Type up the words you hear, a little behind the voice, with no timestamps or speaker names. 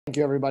Thank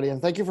you, everybody,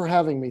 and thank you for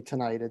having me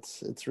tonight.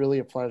 It's really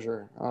a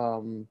pleasure.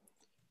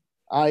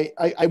 I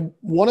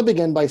want to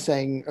begin by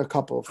saying a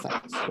couple of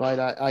things, right?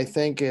 I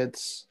think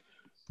it's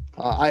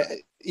I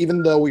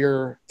even though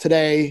we're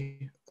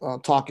today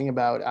talking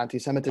about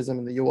anti-Semitism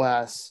in the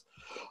U.S.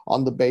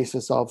 on the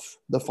basis of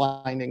the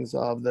findings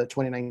of the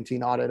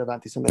 2019 audit of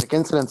anti-Semitic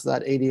incidents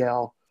that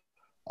ADL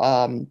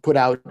put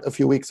out a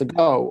few weeks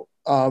ago.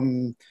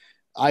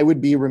 I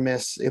would be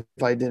remiss if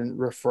I didn't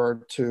refer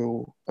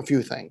to a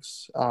few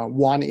things.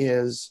 One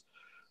is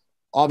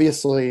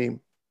obviously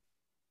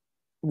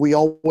we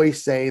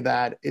always say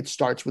that it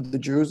starts with the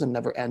Jews and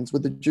never ends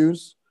with the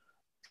Jews,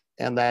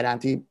 and that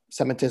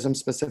anti-Semitism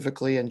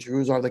specifically and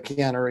Jews are the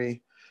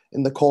canary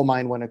in the coal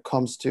mine when it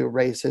comes to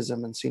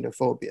racism and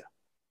xenophobia.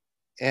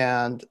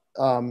 And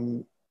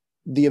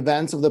the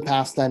events of the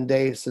past 10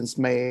 days since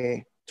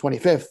May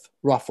 25th,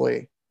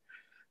 roughly,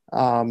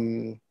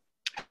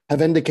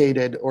 have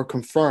indicated or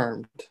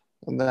confirmed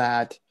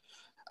that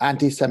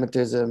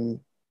anti-Semitism,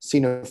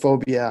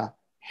 xenophobia,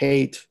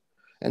 hate,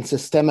 and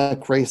systemic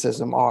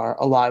racism are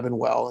alive and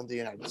well in the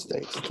United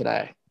States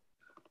today.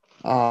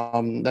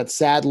 That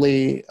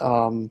sadly,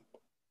 the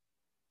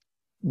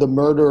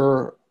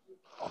murder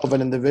of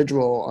an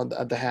individual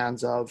at the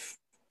hands of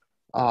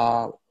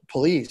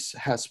police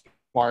has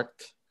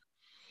sparked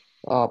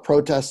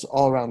protests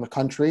all around the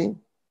country,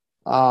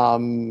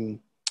 and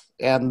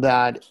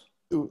that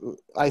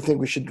I think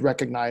we should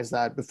recognize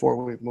that before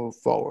we move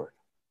forward.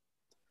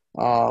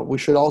 We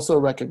should also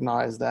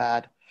recognize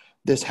that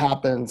this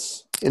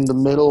happens in the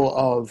middle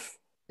of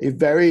a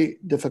very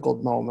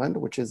difficult moment,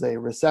 which is a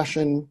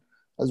recession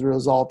as a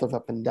result of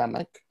a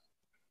pandemic,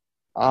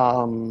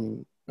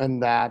 and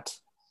that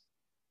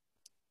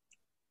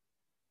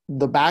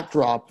the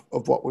backdrop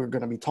of what we're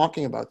going to be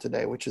talking about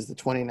today, which is the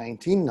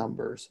 2019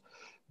 numbers,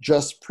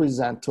 just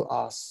present to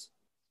us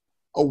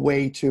a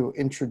way to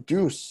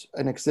introduce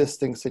an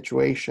existing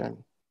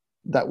situation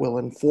that will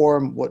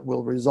inform what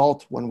will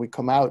result when we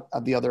come out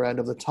at the other end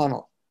of the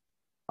tunnel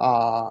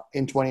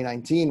in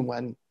 2019,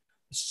 when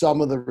some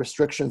of the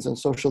restrictions and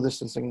social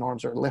distancing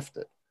norms are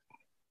lifted.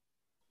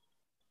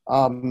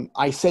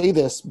 I say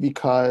this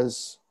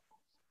because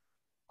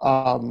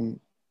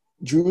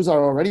Jews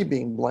are already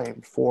being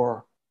blamed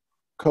for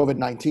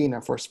COVID-19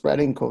 and for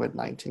spreading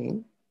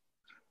COVID-19.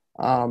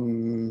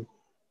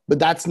 But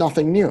that's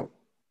nothing new.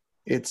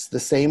 It's the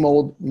same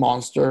old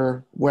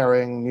monster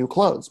wearing new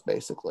clothes,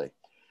 basically.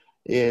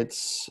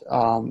 It's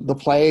the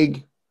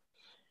plague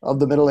of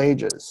the Middle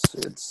Ages.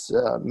 It's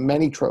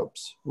many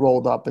tropes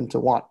rolled up into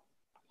one.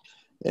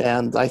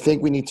 And I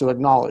think we need to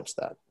acknowledge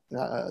that.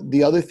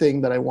 The other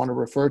thing that I want to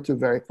refer to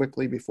very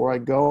quickly before I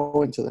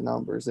go into the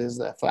numbers is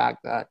the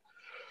fact that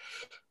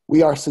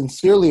we are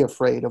sincerely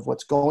afraid of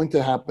what's going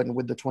to happen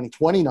with the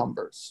 2020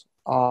 numbers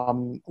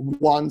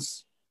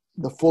once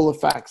the full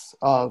effects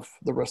of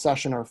the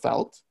recession are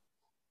felt.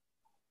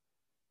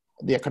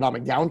 The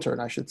economic downturn,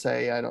 I should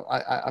say.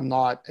 I'm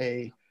not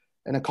an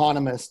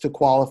economist to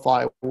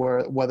qualify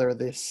whether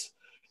this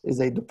is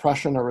a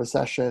depression or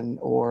recession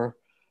or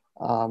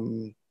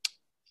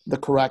the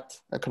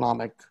correct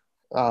economic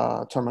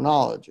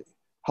terminology.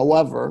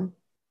 However,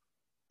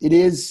 it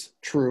is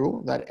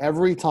true that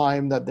every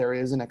time that there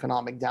is an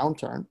economic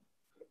downturn,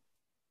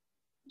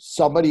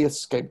 somebody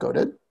is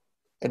scapegoated,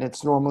 and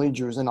it's normally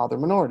Jews and other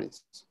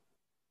minorities.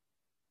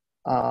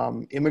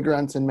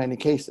 Immigrants in many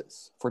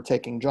cases for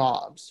taking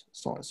jobs,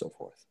 so on and so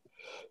forth.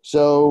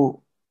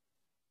 So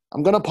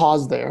I'm going to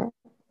pause there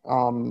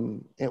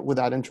with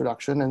that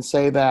introduction and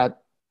say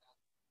that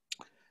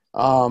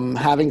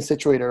having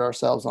situated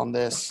ourselves on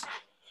this,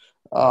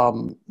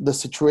 the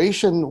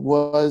situation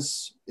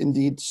was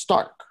indeed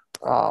stark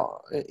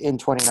in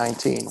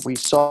 2019. We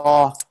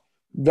saw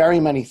very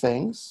many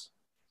things,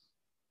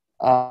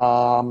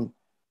 but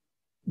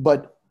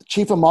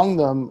chief among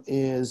them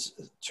is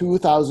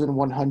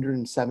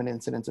 2,107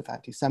 incidents of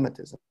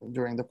anti-Semitism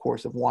during the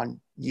course of 1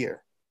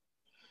 year.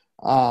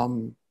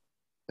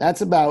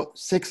 That's about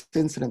 6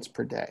 incidents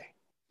per day,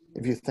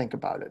 if you think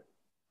about it.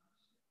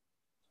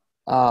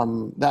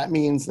 That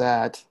means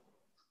that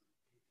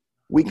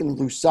we can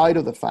lose sight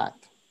of the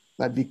fact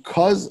that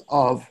because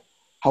of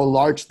how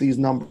large these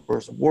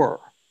numbers were,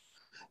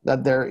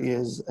 that there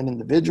is an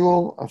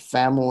individual, a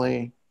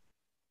family,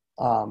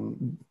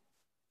 an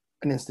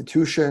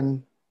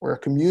institution, or a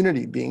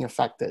community being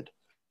affected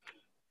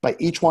by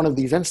each one of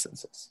these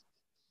instances.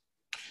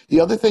 The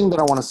other thing that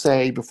I want to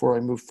say before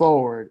I move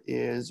forward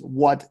is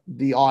what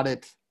the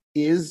audit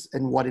is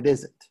and what it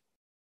isn't.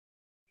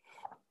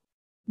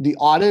 The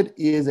audit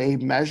is a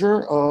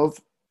measure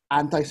of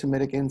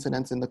anti-Semitic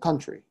incidents in the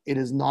country. It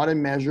is not a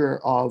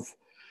measure of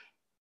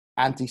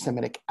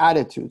anti-Semitic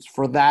attitudes.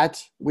 For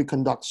that, we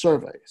conduct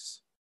surveys.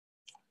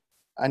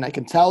 And I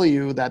can tell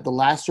you that the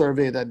last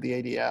survey that the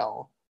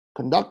ADL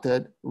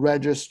conducted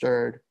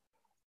registered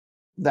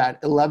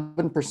that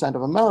 11%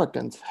 of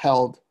Americans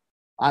held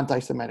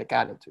anti-Semitic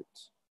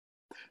attitudes.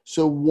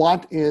 So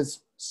what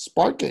is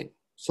sparking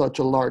such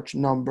a large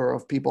number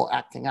of people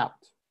acting out?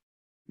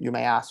 You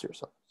may ask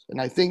yourselves. And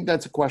I think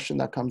that's a question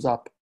that comes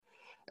up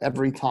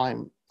every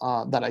time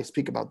that I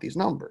speak about these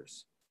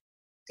numbers?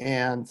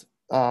 And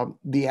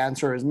the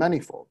answer is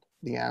manifold.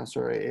 The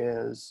answer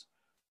is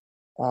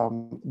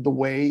the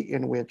way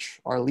in which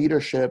our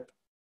leadership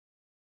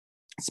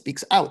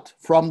speaks out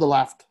from the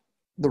left,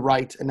 the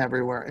right, and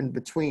everywhere in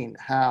between.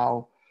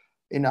 How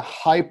in a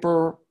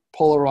hyper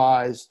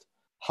polarized,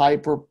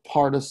 hyper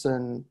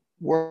partisan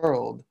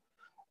world,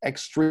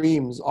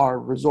 extremes are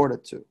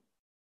resorted to.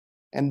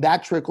 And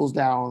that trickles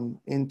down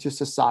into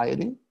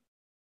society.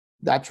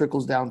 That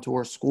trickles down to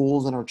our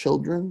schools and our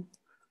children,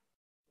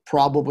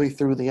 probably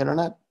through the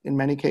internet in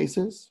many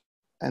cases,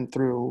 and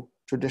through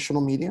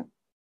traditional media.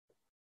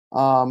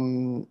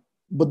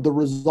 But the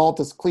result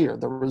is clear.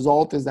 The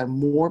result is that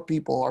more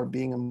people are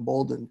being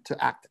emboldened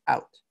to act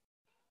out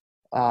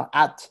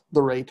at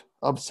the rate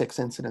of 6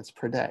 incidents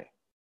per day.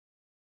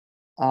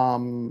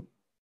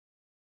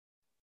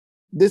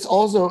 This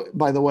also,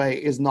 by the way,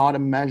 is not a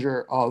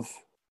measure of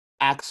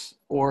acts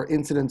or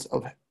incidents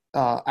of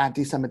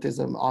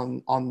anti-Semitism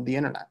on the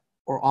internet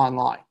or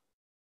online.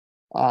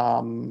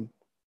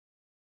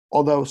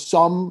 Although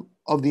some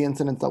of the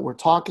incidents that we're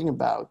talking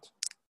about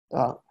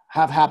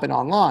have happened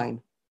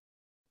online,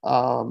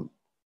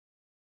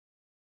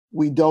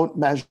 we don't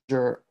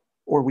measure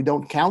or we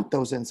don't count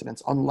those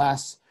incidents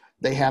unless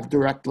they have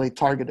directly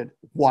targeted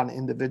one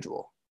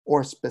individual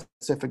or a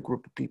specific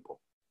group of people.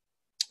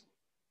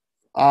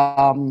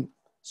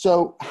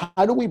 So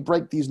how do we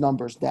break these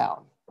numbers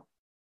down?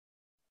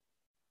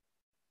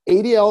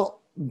 ADL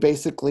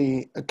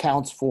basically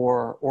accounts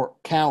for or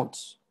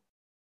counts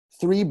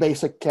 3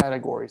 basic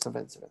categories of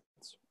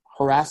incidents: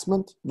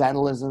 harassment,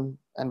 vandalism,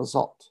 and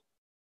assault.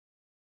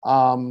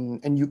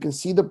 And you can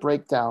see the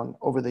breakdown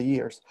over the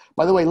years.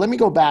 By the way, let me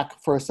go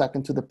back for a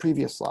second to the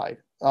previous slide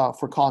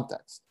for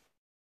context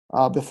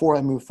before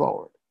I move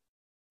forward.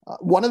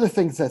 One of the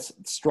things that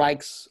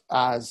strikes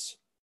as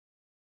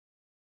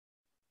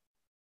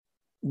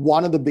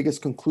one of the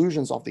biggest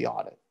conclusions of the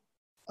audit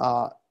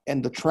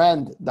and the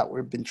trend that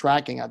we've been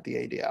tracking at the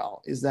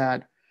ADL is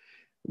that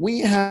we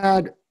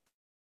had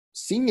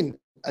seen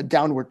a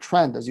downward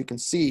trend, as you can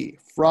see,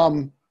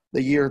 from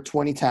the year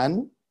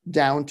 2010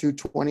 down to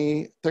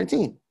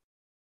 2013.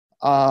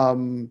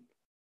 And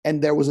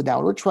there was a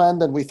downward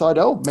trend, and we thought,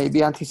 oh,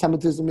 maybe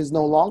anti-Semitism is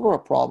no longer a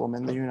problem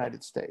in the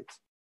United States.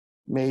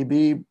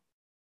 Maybe,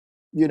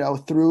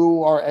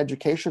 through our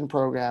education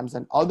programs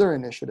and other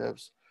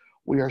initiatives,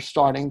 we are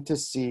starting to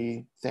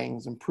see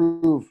things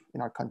improve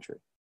in our country.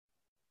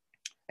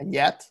 And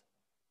yet,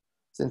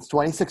 since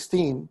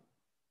 2016,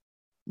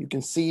 you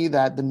can see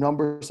that the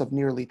numbers have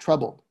nearly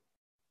trebled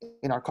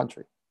in our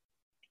country,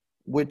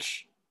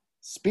 which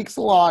speaks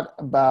a lot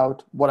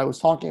about what I was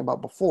talking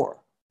about before,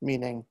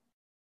 meaning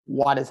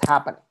what is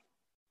happening.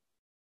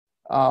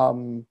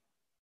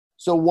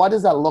 So what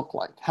does that look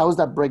like? How does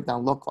that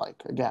breakdown look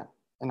like? Again,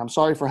 and I'm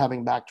sorry for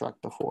having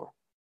backtracked before.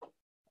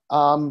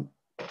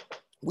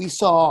 We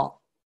saw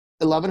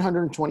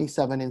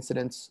 1,127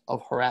 incidents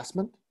of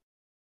harassment,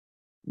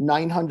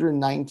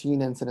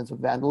 919 incidents of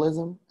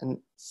vandalism, and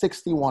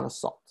 61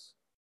 assaults.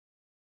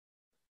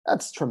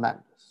 That's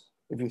tremendous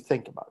if you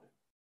think about it.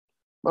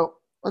 Well,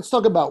 let's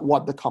talk about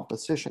what the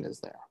composition is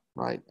there,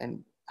 right?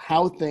 And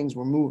how things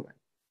were moving.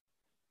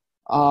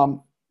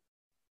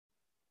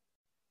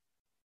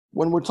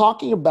 When we're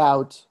talking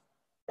about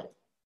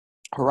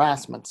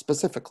harassment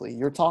specifically,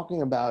 you're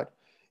talking about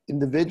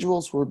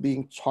individuals who are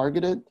being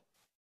targeted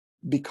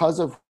because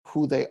of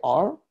who they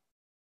are.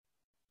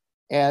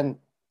 And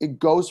it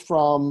goes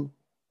from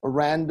a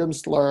random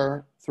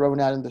slur thrown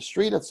out in the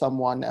street at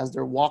someone as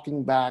they're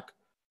walking back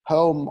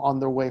home on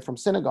their way from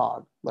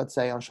synagogue, let's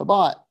say on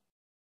Shabbat,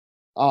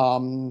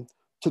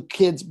 to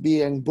kids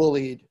being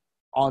bullied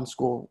on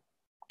school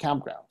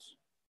campgrounds,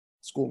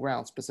 school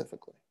grounds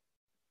specifically,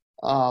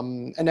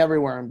 and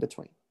everywhere in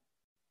between.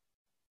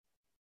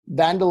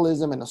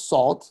 Vandalism and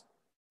assault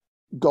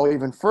go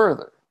even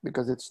further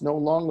because it's no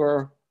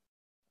longer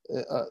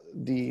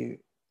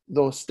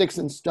those sticks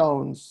and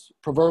stones,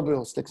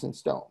 proverbial sticks and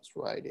stones,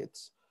 right?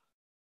 It's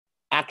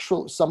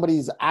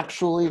somebody's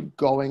actually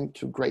going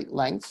to great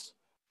lengths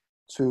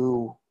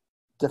to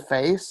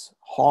deface,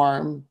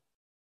 harm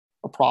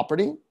a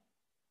property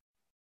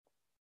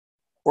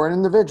or an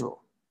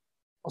individual,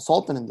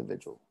 assault an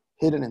individual,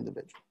 hit an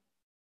individual.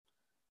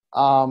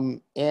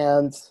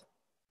 And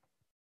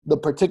the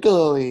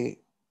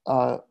particularly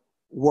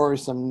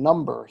worrisome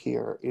number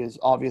here is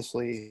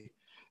obviously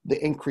the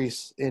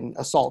increase in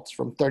assaults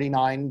from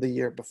 39 the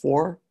year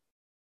before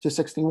to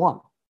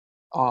 61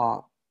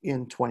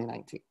 in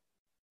 2019.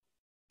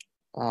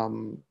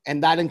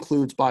 And that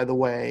includes, by the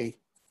way,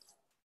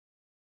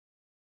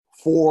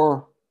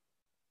 4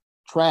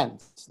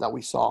 trends that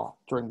we saw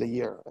during the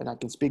year. And I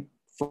can speak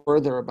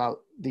further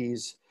about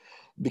these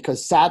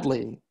because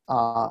sadly,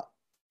 out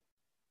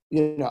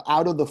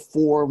of the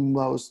 4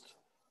 most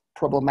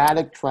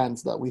problematic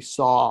trends that we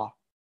saw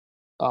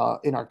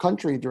in our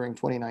country during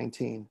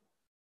 2019,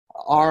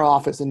 our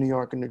office in New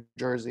York and New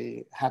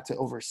Jersey had to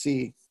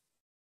oversee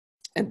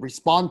and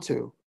respond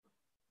to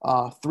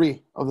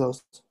 3 of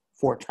those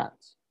 4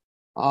 trends.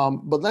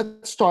 But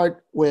let's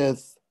start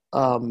with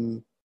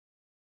the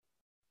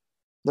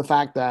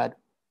fact that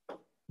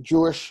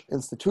Jewish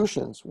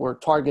institutions were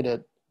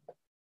targeted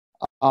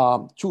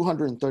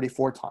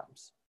 234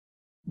 times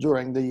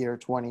during the year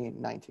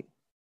 2019.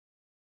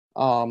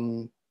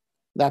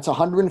 That's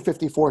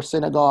 154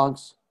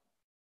 synagogues,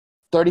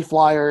 30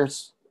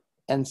 flyers,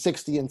 and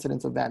 60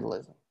 incidents of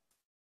vandalism.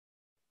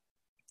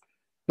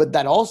 But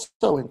that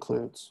also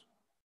includes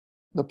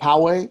the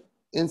Poway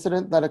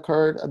incident that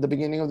occurred at the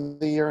beginning of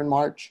the year in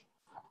March,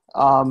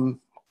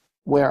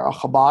 where a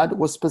Chabad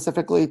was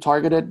specifically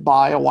targeted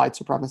by a white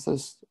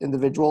supremacist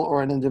individual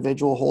or an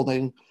individual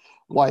holding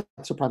white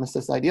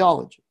supremacist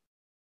ideology.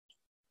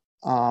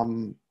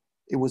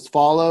 It was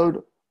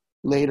followed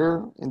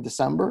later in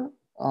December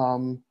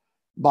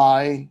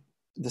by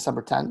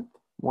December 10th,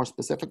 more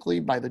specifically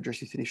by the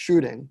Jersey City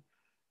shooting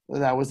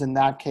that was in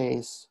that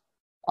case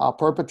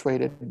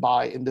perpetrated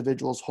by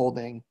individuals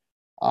holding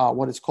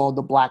what is called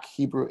the Black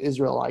Hebrew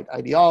Israelite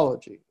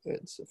ideology.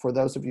 It's, for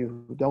those of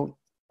you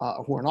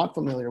who are not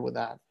familiar with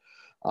that,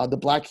 the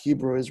Black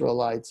Hebrew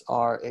Israelites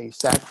are a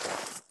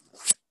sect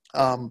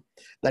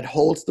that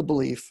holds the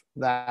belief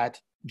that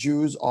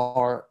Jews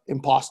are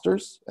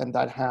imposters and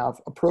that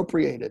have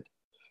appropriated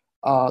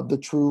the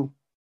true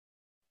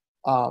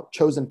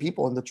chosen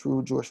people in the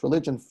true Jewish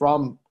religion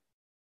from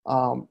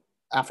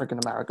African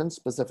Americans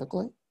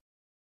specifically,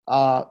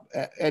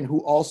 and who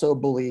also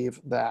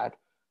believe that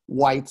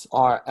whites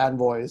are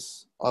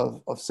envoys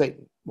of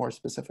Satan, more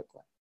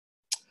specifically.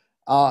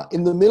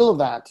 In the middle of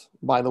that,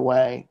 by the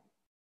way,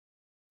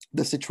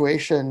 the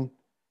situation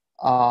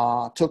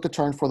took a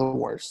turn for the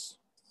worse.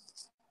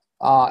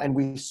 And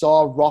we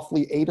saw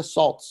roughly 8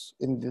 assaults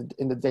in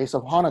the days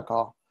of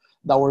Hanukkah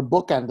that were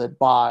bookended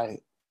by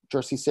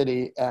Jersey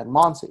City and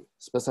Monsey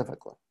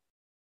specifically.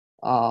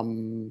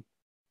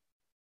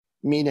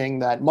 Meaning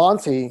that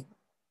Monsey,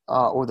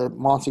 or the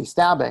Monsey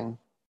stabbing,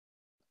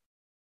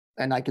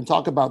 and I can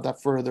talk about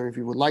that further if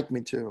you would like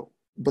me to,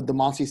 but the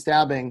Monsey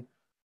stabbing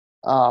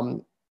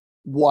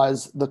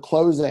was in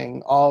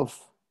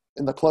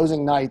the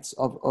closing nights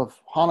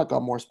of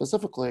Hanukkah, more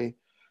specifically,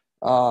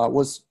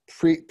 was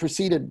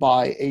preceded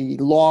by a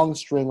long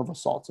string of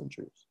assaults on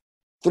Jews,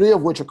 3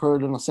 of which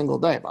occurred in a single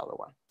day, by the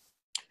way.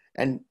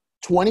 And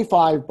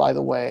 25, by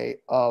the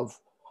way, of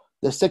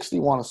the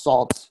 61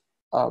 assaults,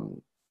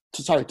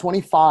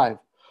 25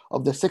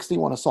 of the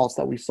 61 assaults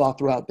that we saw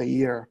throughout the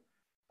year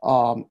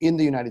in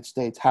the United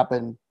States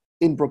happened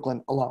in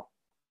Brooklyn alone.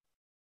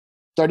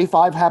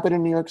 35 happened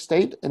in New York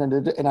State, and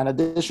an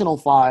additional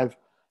 5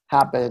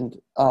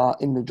 happened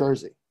in New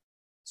Jersey.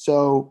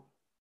 So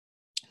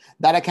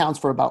that accounts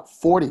for about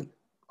 40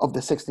 of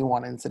the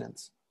 61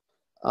 incidents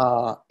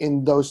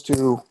in those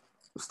 2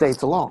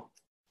 states alone,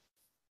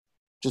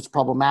 which is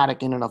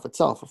problematic in and of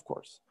itself, of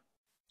course.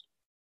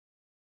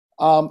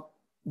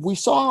 We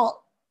saw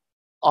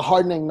a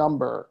hardening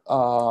number.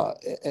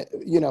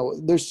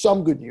 There's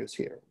some good news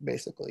here,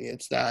 basically.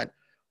 It's that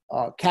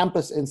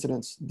campus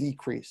incidents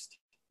decreased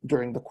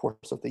during the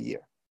course of the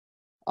year.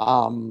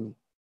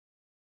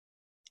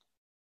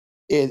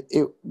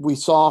 We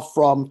saw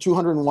from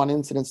 201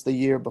 incidents the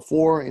year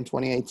before in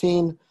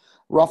 2018,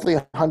 roughly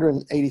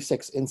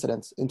 186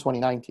 incidents in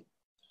 2019.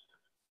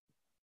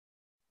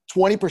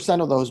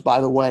 20% of those, by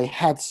the way,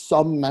 had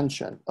some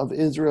mention of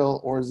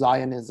Israel or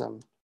Zionism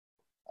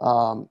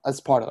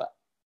as part of that,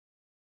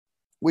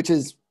 which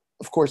is,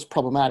 of course,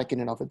 problematic in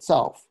and of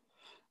itself,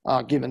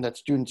 given that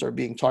students are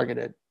being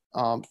targeted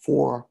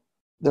for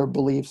their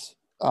beliefs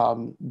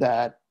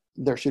that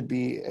there should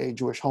be a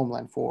Jewish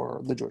homeland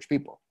for the Jewish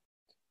people.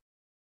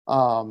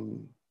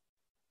 And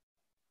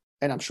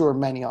I'm sure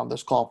many on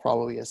this call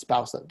probably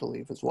espouse that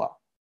belief as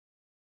well.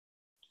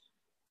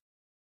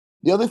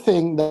 The other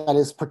thing that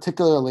is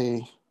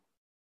particularly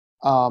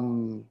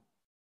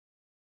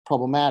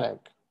problematic,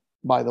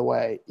 by the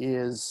way,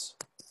 is,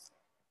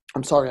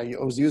 I'm sorry, I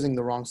was using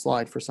the wrong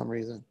slide for some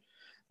reason,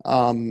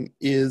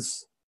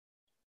 is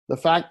the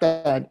fact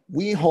that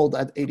we hold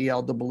at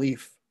ADL the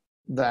belief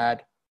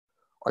that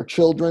our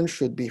children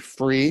should be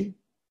free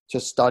to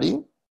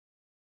study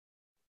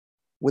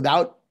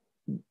without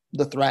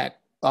the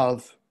threat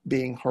of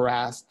being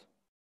harassed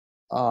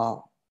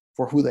for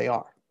who they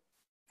are,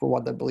 for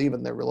what they believe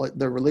in, their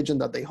religion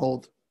that they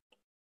hold.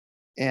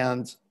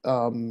 And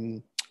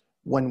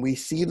when we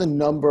see the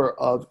number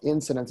of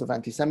incidents of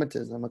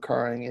anti-Semitism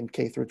occurring in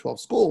K through 12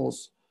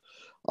 schools,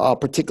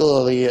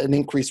 particularly an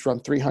increase from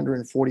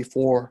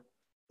 344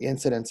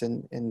 incidents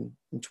in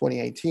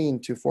 2018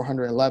 to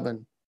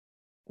 411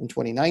 in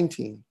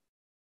 2019,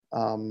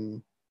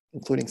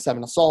 including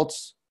 7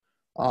 assaults,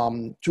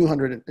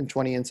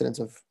 220 incidents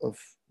of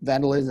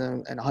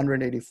vandalism, and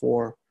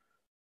 184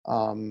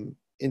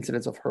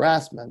 incidents of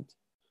harassment.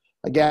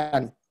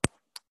 Again,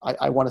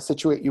 I want to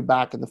situate you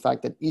back in the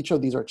fact that each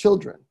of these are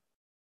children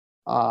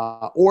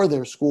or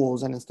their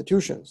schools and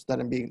institutions that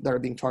are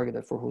being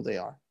targeted for who they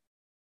are.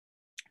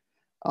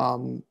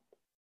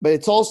 But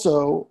it's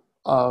also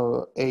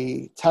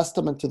a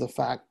testament to the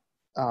fact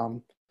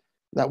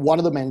that one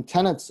of the main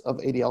tenets of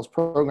ADL's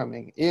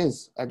programming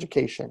is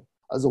education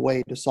as a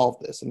way to solve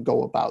this and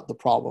go about the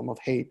problem of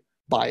hate,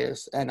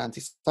 bias, and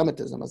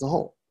anti-Semitism as a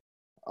whole.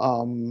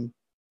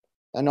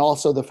 And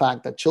also the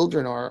fact that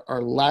children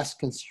are less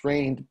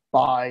constrained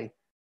by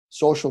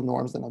social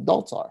norms than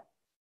adults are.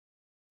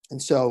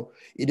 And so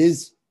it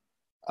is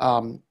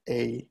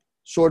a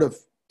sort of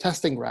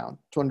testing ground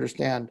to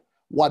understand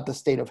what the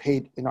state of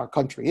hate in our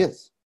country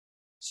is.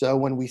 So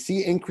when we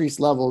see increased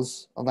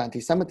levels of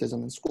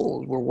anti-Semitism in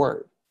schools, we're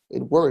worried.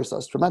 It worries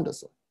us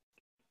tremendously.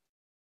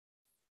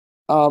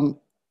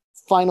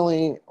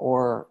 Finally,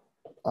 or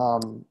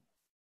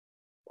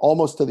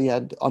almost to the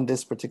end on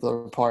this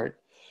particular part,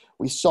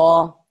 we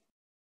saw,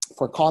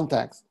 for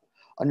context,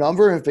 a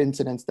number of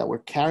incidents that were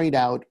carried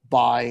out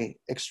by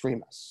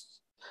extremists.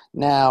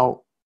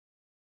 Now,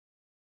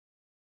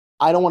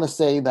 I don't want to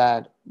say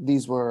that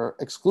these were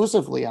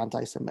exclusively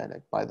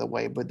anti-Semitic, by the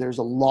way, but there's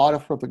a lot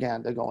of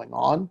propaganda going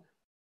on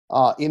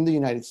in the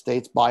United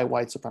States by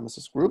white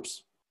supremacist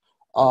groups,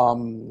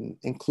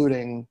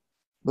 including,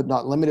 but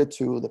not limited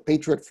to, the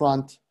Patriot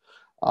Front,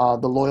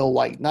 the Loyal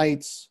White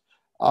Knights,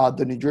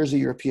 the New Jersey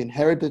European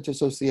Heritage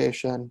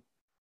Association,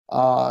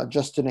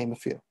 just to name a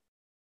few.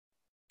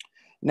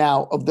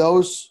 Now, of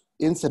those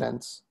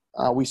incidents,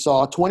 we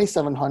saw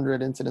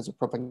 2,700 incidents of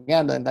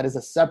propaganda, and that is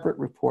a separate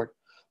report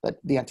that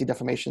the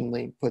Anti-Defamation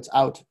League puts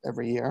out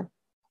every year,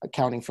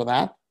 accounting for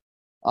that.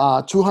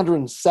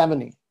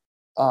 270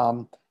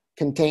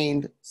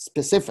 contained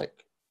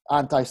specific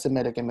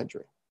anti-Semitic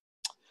imagery.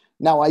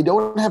 Now, I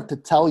don't have to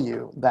tell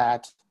you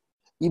that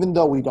even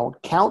though we don't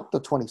count the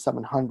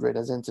 2,700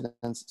 as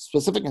incidents,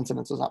 specific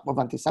incidents of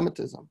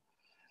anti-Semitism,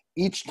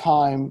 each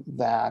time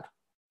that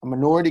a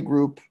minority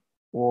group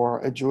or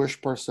a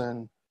Jewish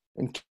person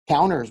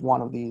encounters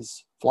one of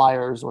these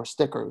flyers or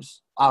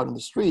stickers out in the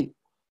street,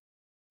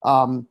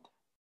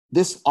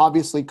 this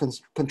obviously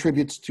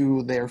contributes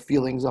to their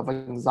feelings of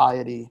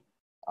anxiety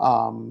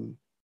and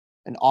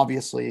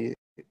obviously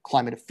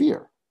climate of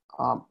fear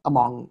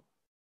among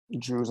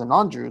Jews and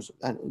non-Jews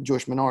and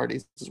Jewish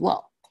minorities as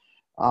well.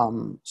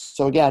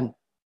 So again,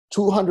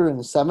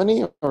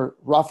 270, or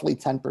roughly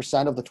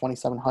 10% of the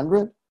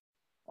 2,700,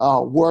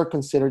 were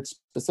considered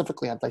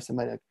specifically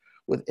anti-Semitic,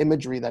 with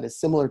imagery that is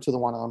similar to the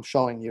one I'm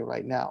showing you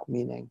right now,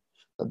 meaning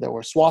that there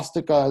were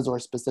swastikas or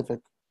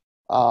specific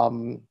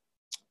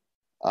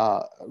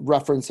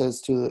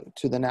references to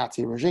the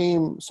Nazi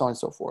regime, so on and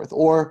so forth,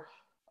 or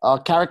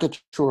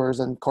caricatures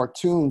and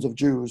cartoons of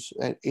Jews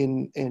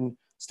in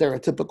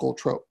stereotypical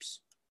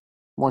tropes,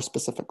 more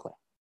specifically.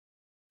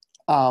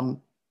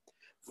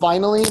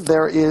 Finally,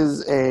 there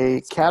is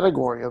a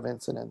category of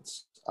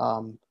incidents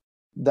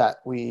that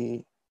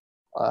we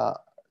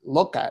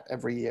look at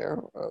every year,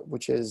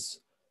 which is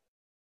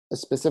a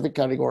specific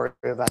category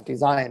of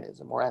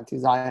anti-Zionism or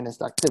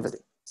anti-Zionist activity.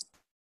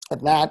 And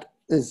that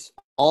is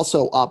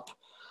also up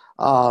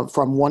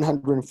from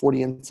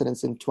 140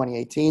 incidents in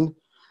 2018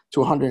 to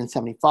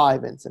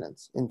 175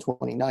 incidents in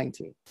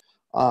 2019.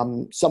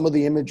 Some of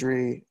the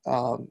imagery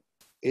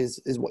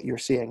is what you're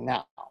seeing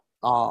now.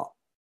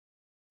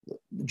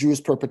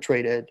 Jews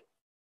perpetrated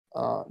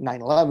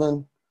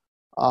 9/11,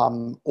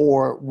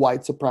 or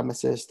white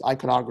supremacist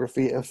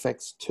iconography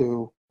affixed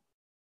to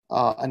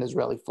an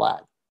Israeli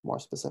flag, more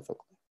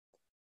specifically,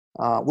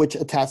 which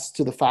attests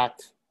to the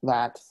fact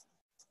that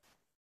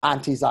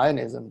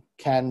anti-Zionism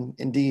can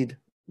indeed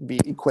be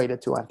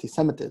equated to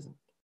anti-Semitism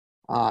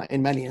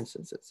in many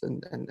instances,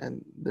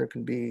 and there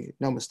can be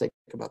no mistake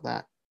about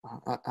that,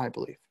 I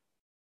believe.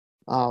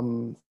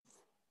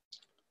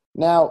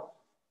 Now,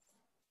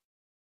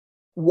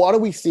 what are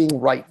we seeing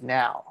right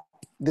now?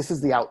 This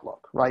is the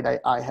outlook, right?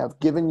 I have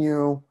given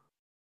you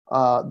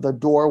the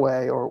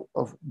doorway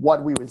of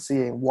what we were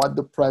seeing, what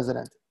the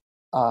president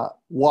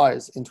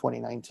was in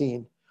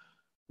 2019.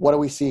 What are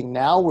we seeing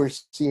now? We're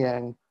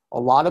seeing a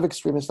lot of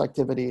extremist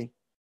activity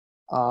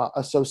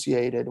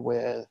associated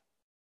with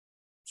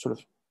sort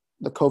of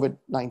the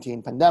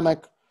COVID-19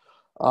 pandemic,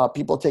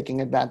 people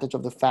taking advantage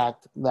of the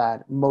fact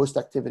that most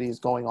activity is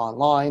going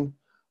online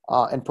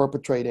and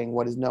perpetrating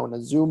what is known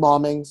as Zoom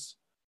bombings,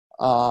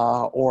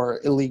 or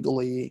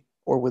illegally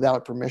or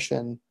without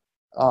permission,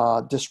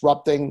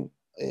 disrupting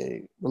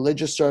a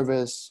religious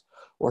service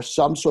or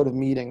some sort of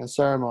meeting and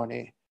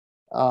ceremony,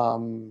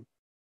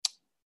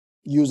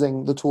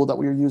 using the tool that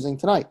we are using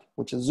tonight,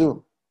 which is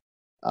Zoom.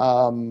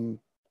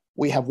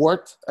 We have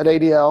worked at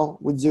ADL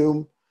with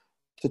Zoom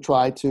to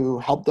try to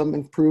help them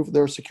improve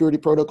their security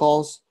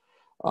protocols,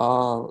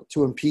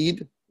 to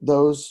impede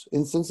those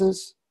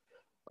instances.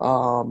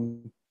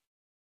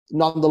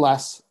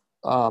 Nonetheless,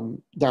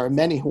 there are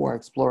many who are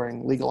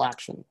exploring legal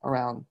action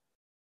around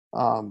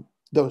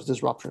those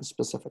disruptions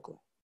specifically.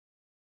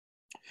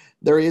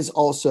 There is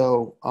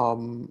also,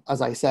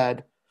 as I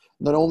said,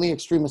 not only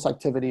extremist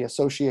activity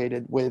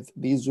associated with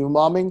these Zoom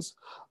bombings,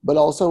 but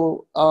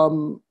also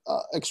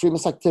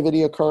extremist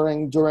activity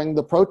occurring during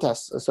the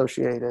protests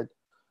associated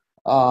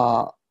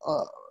over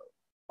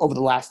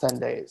the last 10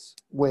 days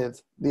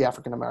with the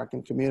African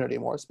American community,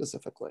 more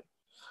specifically.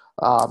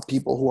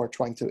 People who are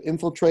trying to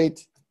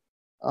infiltrate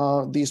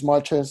these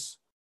marches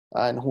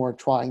and who are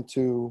trying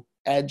to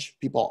edge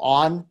people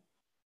on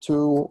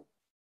to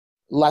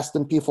less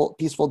than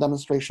peaceful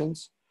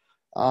demonstrations,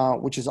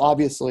 which is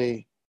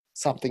obviously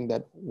something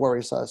that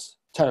worries us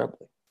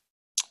terribly.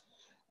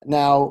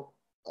 Now,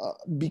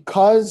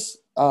 because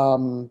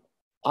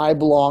I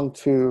belong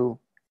to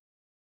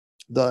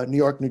the New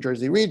York, New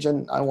Jersey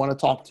region, I want to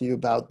talk to you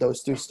about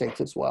those two states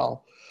as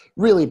well,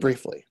 really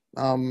briefly.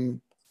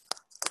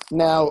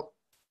 Now,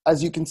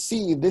 as you can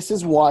see, this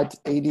is what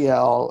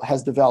ADL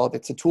has developed.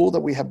 It's a tool that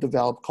we have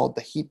developed called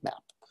the heat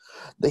map.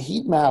 The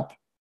heat map,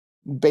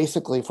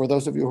 basically, for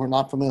those of you who are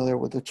not familiar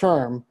with the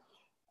term,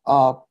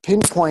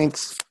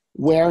 pinpoints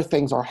where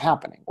things are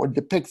happening or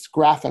depicts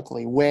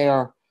graphically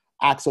where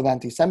acts of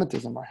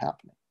anti-Semitism are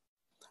happening.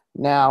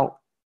 Now,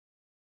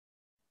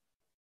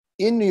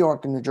 in New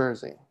York and New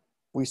Jersey,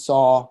 we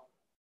saw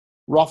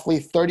roughly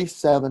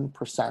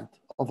 37%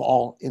 of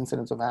all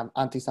incidents of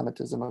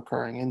anti-Semitism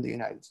occurring in the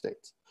United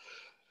States,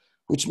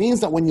 which means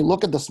that when you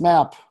look at this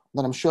map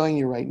that I'm showing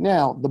you right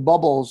now, the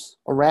bubbles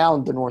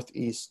around the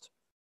Northeast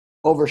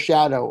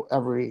overshadow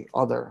every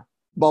other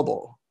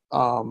bubble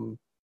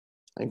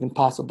you can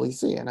possibly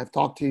see. And I've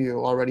talked to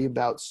you already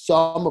about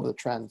some of the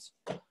trends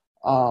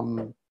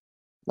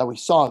that we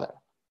saw there.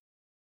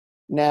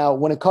 Now,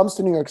 when it comes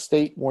to New York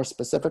State more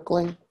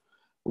specifically,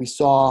 we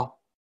saw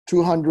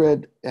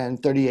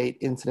 238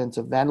 incidents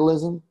of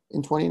vandalism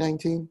in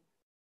 2019,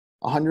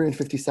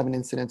 157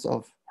 incidents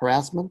of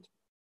harassment,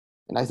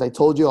 and as I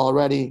told you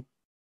already,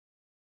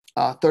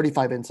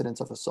 35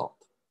 incidents of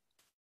assault.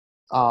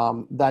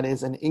 That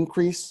is an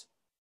increase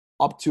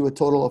up to a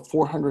total of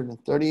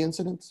 430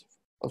 incidents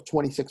of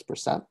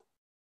 26%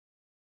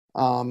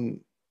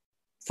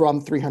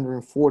 from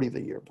 340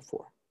 the year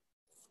before.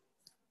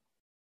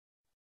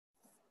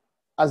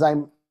 As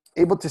I'm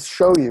able to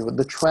show you,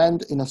 the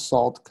trend in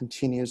assault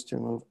continues to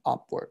move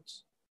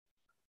upwards.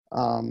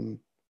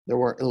 There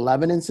were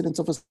 11 incidents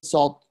of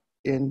assault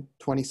in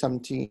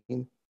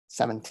 2017,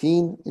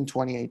 17 in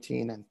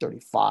 2018, and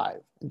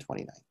 35 in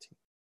 2019.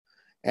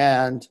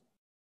 And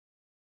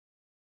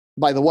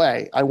by the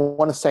way, I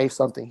want to say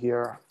something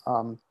here,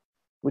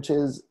 which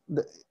is,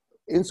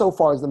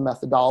 insofar as the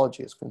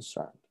methodology is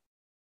concerned,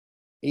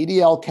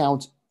 ADL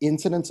counts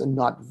incidents and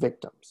not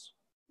victims.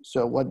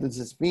 So what does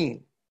this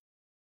mean?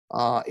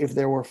 If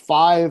there were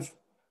 5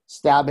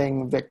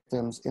 stabbing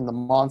victims in the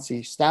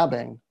Monsey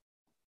stabbing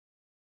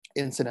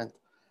incident,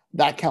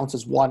 that counts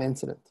as 1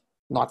 incident,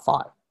 not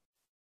 5.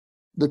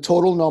 The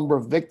total number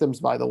of victims,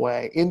 by the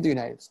way, in the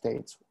United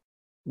States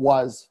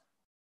was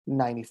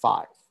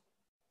 95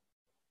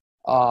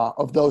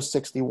 of those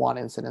 61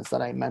 incidents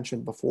that I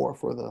mentioned before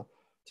for the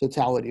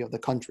totality of the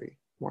country,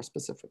 more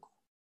specifically.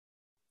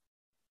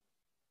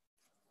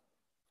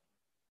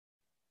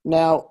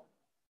 Now,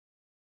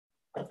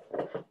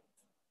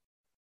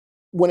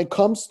 when it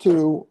comes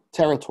to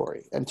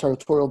territory and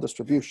territorial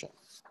distribution,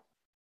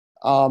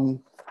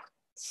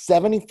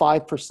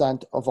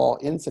 75% of all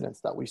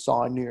incidents that we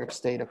saw in New York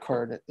State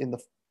occurred in the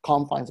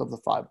confines of the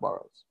 5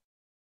 boroughs.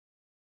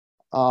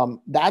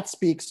 That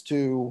speaks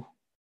to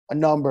a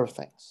number of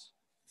things.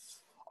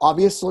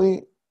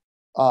 Obviously,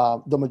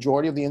 the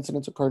majority of the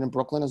incidents occurred in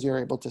Brooklyn, as you're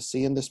able to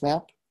see in this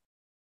map,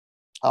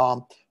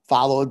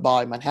 followed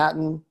by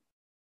Manhattan,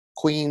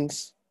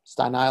 Queens,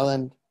 Staten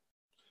Island,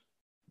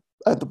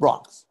 and the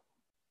Bronx.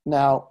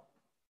 Now,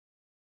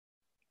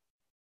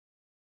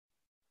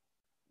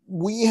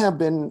 we have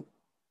been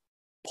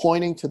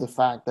pointing to the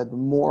fact that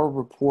more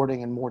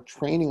reporting and more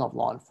training of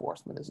law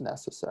enforcement is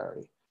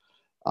necessary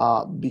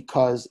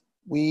because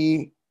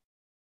we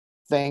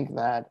think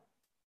that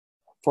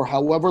for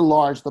however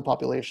large the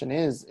population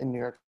is in New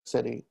York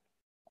City,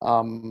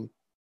 having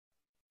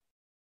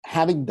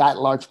that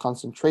large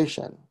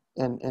concentration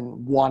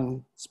in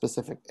one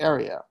specific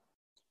area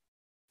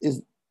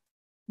is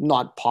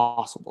not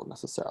possible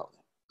necessarily.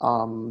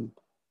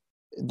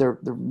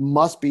 There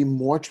must be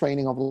more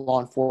training of law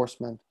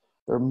enforcement.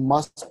 There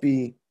must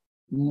be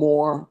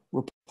more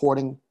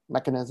reporting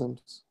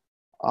mechanisms.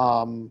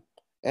 And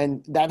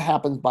that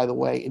happens, by the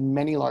way, in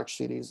many large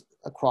cities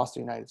across the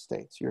United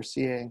States. You're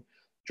seeing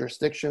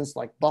jurisdictions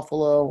like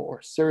Buffalo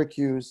or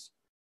Syracuse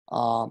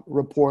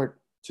report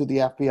to the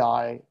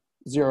FBI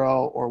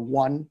 0 or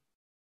 1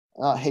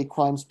 hate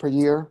crimes per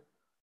year.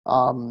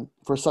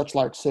 For such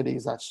large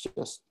cities, that's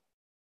just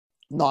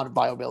not a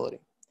viability.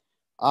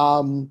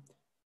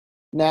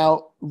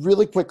 Now,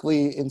 really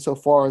quickly,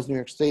 insofar as New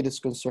York State is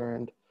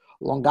concerned,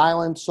 Long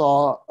Island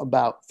saw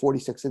about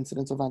 46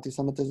 incidents of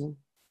anti-Semitism.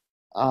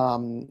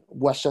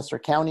 Westchester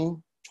County,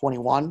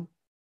 21.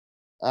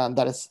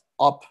 That is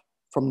up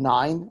from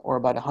 9, or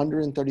about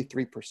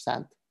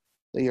 133%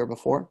 the year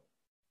before.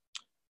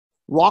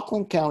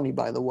 Rockland County,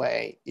 by the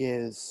way,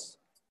 is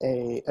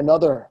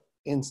another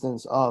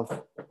instance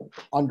of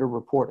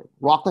underreporting.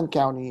 Rockland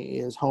County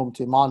is home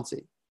to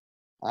Monsey,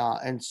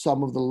 and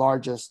some of the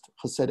largest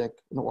Hasidic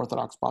and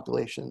Orthodox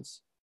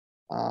populations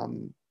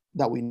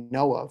that we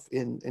know of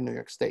in New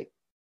York State.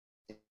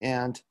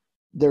 And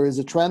there is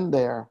a trend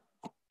there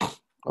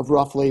of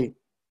roughly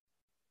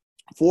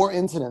 4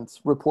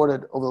 incidents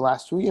reported over the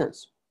last 2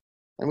 years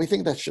And we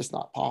think that's just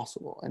not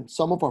possible. And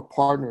some of our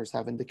partners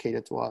have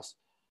indicated to us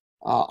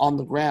on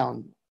the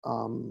ground,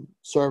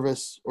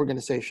 service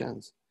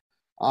organizations,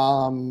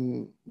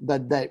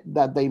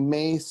 that they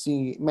may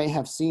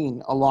have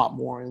seen a lot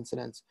more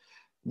incidents.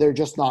 They're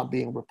just not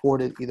being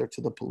reported either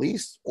to the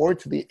police or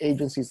to the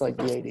agencies like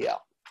the ADL.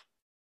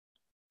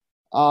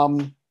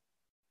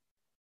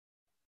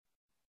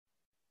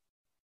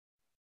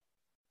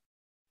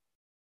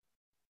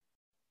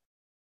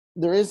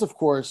 There is, of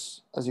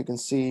course, as you can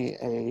see,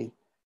 a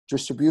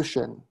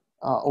distribution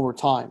over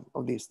time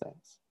of these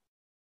things.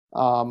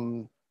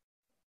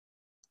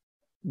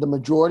 The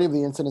majority of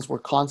the incidents were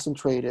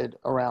concentrated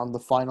around the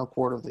final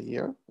quarter of the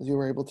year, as you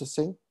were able to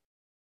see.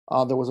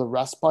 There was a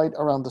respite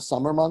around the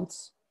summer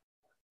months.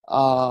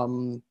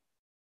 But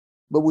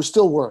we're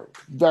still worried,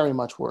 very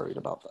much worried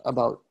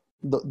about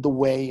the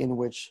way in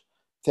which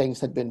things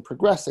had been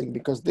progressing,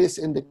 because this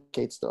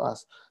indicates to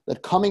us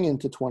that coming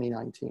into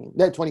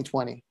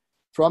 2020,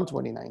 from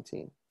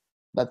 2019,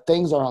 that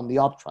things are on the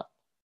uptrend.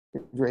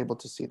 You're able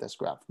to see this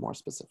graph more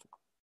specifically.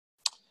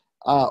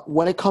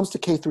 When it comes to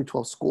K through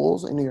 12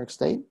 schools in New York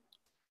State,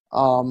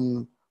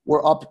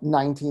 we're up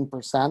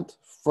 19%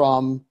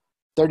 from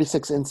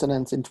 36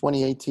 incidents in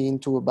 2018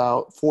 to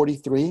about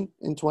 43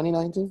 in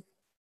 2019.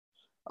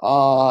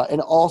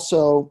 And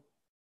also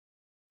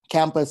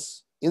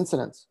campus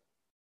incidents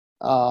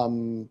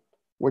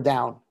were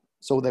down.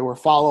 So they were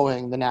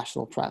following the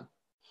national trend.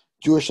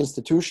 Jewish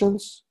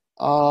institutions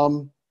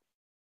were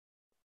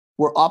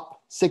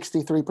up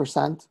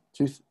 63%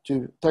 to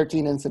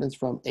 13 incidents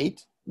from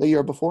 8 the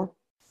year before.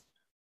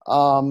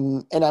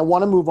 And I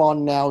want to move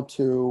on now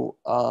to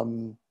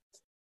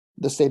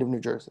the state of New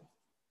Jersey.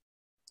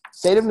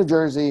 State of New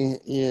Jersey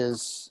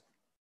is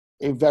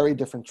a very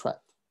different trend.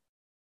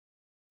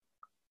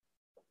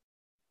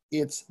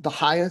 It's the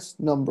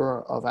highest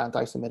number of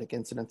anti-Semitic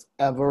incidents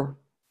ever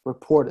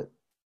reported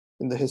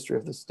in the history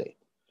of the state,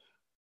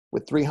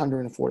 with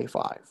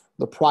 345.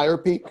 The prior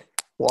peak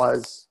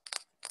was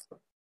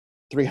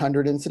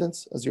 300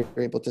 incidents, as you're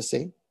able to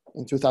see,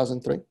 in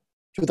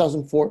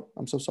 2004,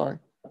 I'm so sorry.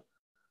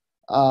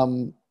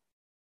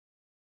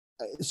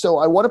 So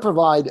I want to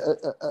provide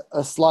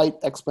a slight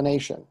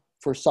explanation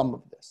for some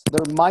of this.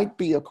 There might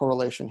be a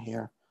correlation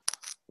here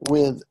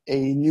with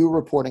a new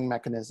reporting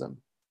mechanism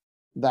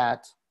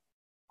that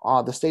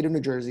the state of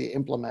New Jersey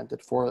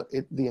implemented for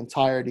the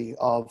entirety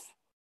of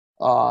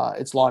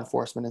its law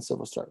enforcement and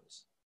civil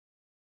service.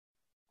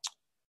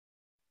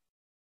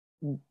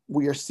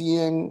 We are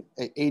seeing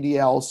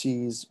ADL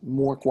sees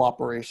more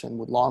cooperation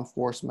with law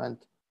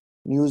enforcement,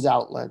 news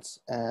outlets,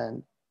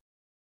 and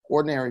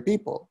ordinary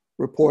people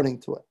reporting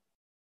to it.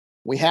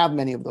 We have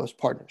many of those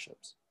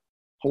partnerships.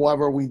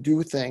 However, we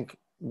do think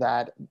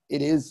that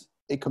it is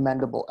a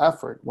commendable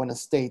effort when a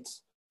state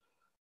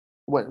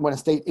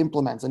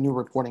implements a new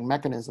reporting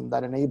mechanism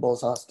that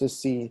enables us to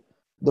see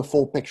the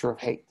full picture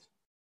of hate,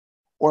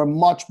 or a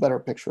much better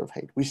picture of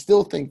hate. We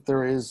still think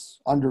there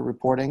is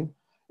underreporting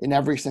in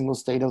every single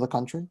state of the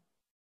country.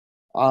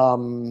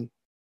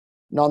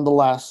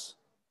 Nonetheless,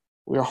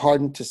 we are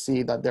heartened to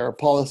see that there are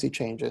policy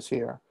changes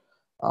here,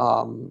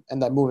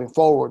 and that moving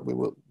forward, we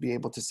will be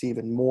able to see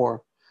even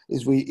more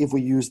if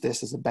we use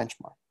this as a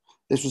benchmark.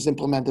 This was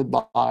implemented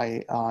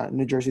by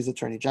New Jersey's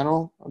Attorney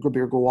General,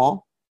 Gabir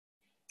Gawal,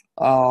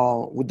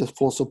 with the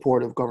full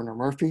support of Governor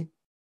Murphy,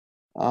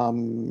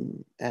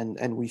 and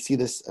we see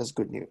this as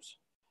good news.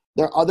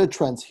 There are other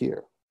trends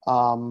here.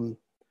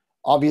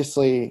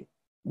 Obviously,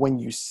 when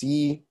you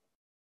see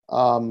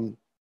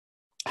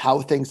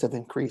how things have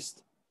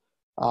increased,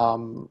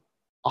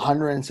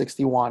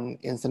 161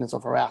 incidents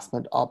of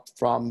harassment up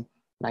from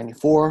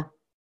 94,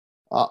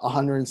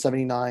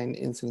 179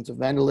 incidents of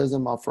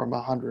vandalism up from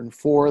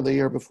 104 the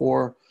year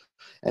before,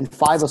 and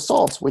 5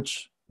 assaults,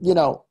 which,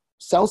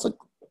 sounds like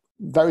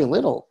very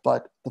little,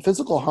 but the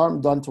physical harm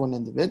done to an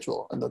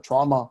individual and the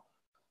trauma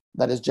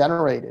that is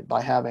generated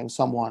by having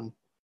someone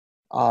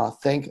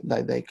think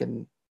that they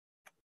can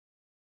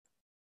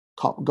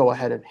go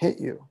ahead and hit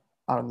you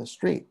out on the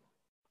street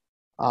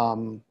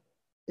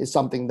is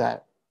something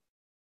that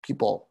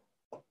people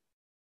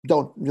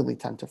don't really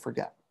tend to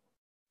forget.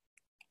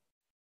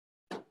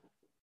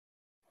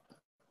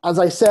 As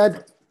I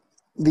said,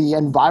 the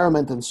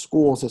environment in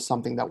schools is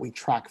something that we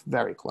track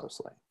very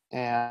closely.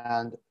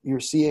 And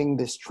you're seeing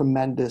this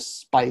tremendous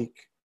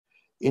spike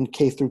in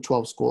K through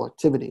 12 school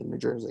activity in New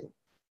Jersey,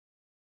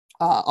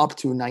 up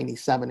to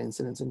 97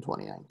 incidents in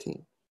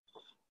 2019.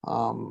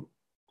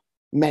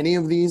 Many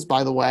of these,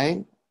 by the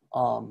way,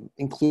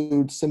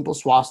 include simple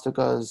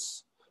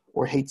swastikas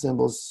or hate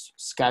symbols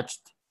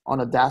sketched on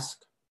a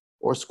desk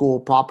or school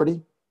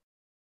property,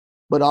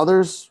 but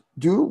others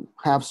do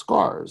have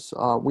scars.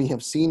 We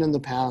have seen in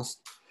the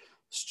past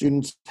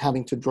students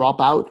having to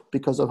drop out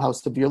because of how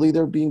severely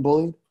they're being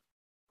bullied,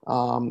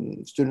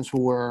 students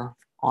who were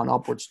on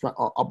upward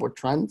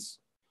trends,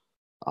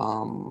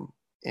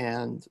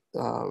 and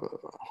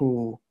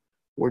who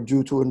were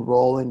due to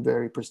enroll in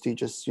very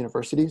prestigious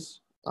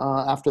universities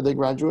after they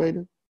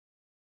graduated.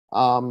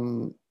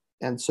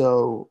 And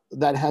so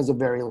that has a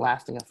very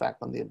lasting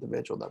effect on the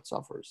individual that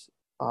suffers.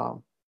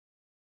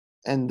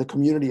 And the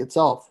community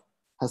itself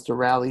has to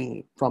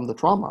rally from the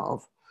trauma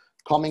of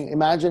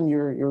imagine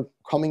you're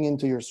coming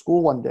into your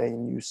school one day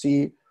and you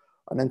see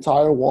an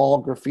entire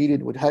wall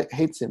graffitied with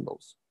hate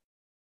symbols.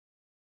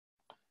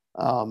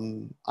 I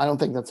don't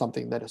think that's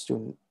something that a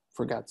student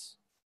forgets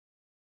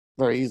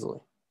very easily.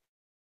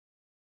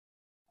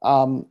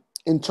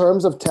 In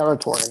terms of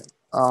territory,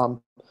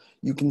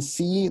 you can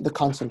see the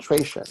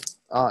concentration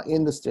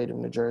in the state of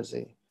New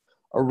Jersey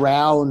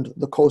around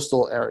the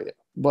coastal area.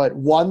 But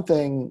one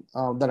thing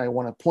that I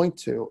want to point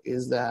to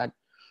is that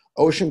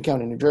Ocean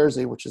County, New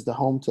Jersey, which is the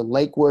home to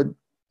Lakewood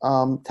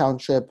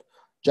Township,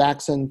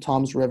 Jackson,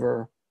 Toms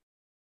River,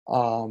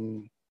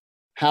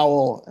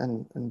 Howell,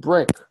 and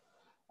Brick,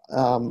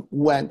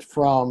 went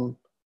from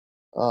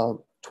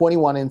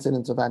 21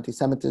 incidents of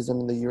anti-Semitism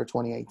in the year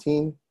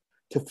 2018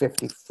 to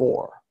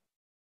 54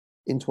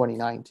 in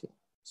 2019.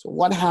 So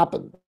what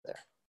happened there?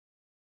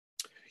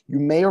 You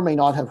may or may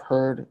not have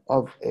heard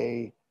of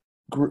a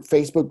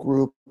Facebook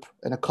group,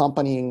 an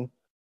accompanying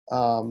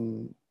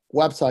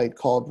website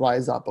called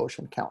Rise Up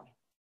Ocean County.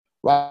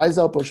 Rise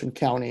Up Ocean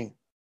County,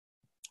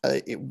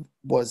 it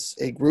was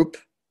a group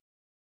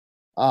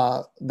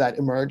that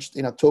emerged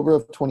in October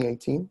of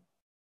 2018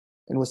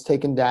 and was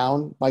taken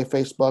down by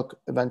Facebook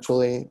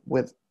eventually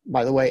with,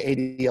 by the way,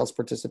 ADL's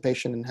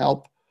participation and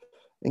help,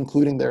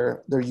 including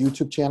their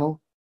YouTube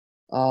channel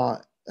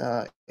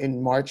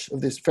in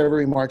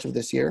February, March of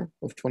this year,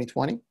 of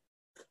 2020.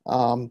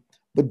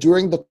 But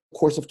during the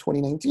course of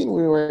 2019,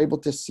 we were able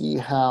to see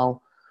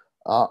how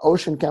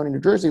Ocean County, New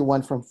Jersey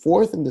went from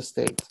 4th in the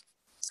state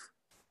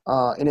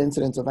in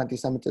incidents of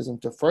anti-Semitism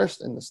to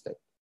 1st in the state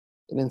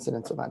in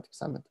incidents of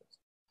anti-Semitism,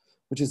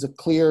 which is a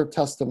clear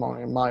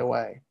testimony in my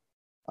way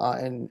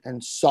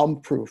and some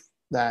proof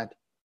that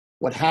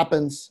what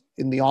happens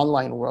in the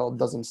online world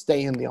doesn't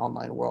stay in the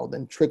online world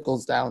and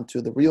trickles down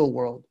to the real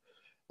world,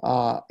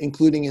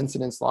 including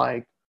incidents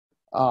like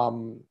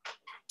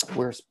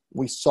where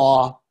we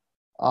saw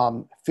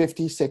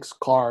 56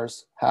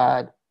 cars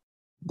had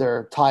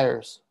their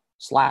tires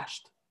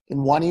slashed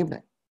in one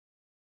evening.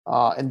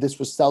 And this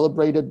was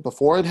celebrated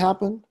before it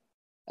happened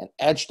and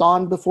edged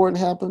on before it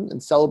happened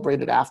and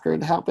celebrated after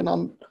it happened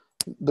on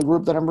the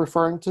group that I'm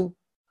referring to,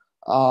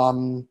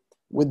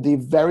 with the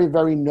very,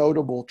 very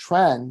notable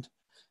trend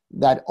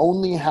that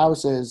only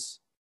houses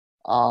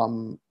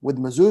with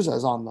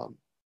mezuzahs on them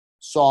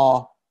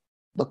saw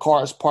the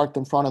cars parked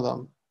in front of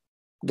them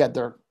get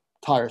their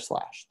tires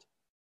slashed.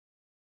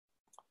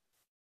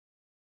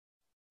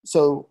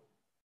 So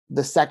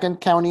the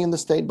second county in the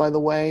state, by the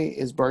way,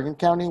 is Bergen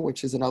County,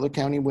 which is another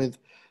county with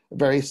a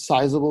very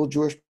sizable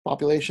Jewish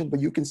population. But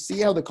you can see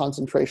how the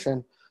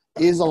concentration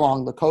is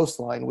along the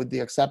coastline, with the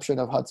exception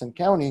of Hudson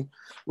County,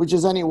 which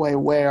is anyway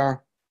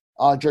where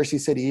Jersey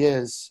City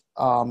is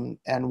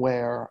and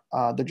where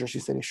the Jersey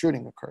City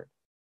shooting occurred.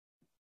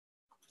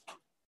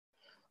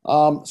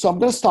 So I'm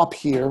going to stop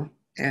here,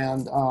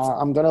 and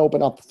I'm going to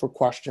open up for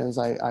questions.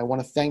 I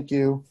want to thank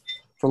you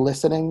for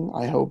listening.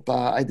 I hope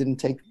I didn't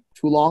take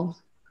too long.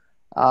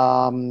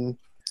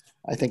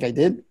 I think I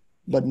did,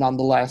 but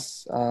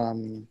nonetheless,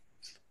 I'm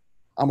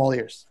all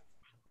ears.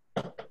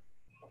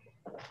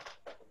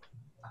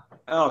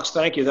 Alex,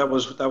 thank you. That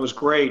was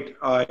great.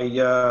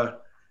 I'm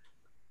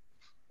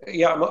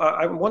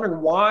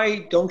wondering,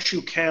 why don't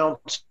you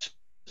count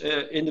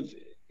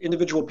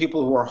individual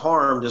people who are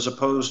harmed as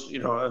opposed,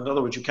 in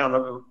other words, you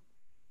count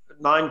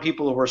 9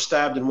 people who were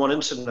stabbed in one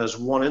incident as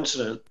one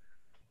incident.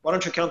 Why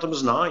don't you count them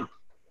as 9?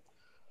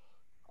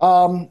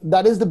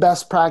 That is the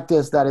best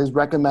practice that is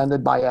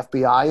recommended by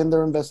FBI in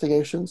their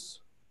investigations.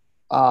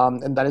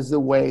 And that is the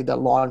way that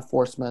law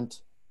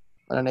enforcement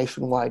on a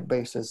nationwide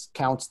basis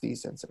counts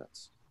these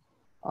incidents.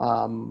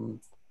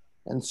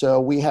 And so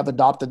we have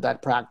adopted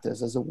that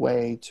practice as a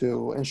way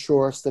to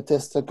ensure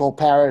statistical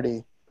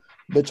parity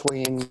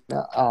between,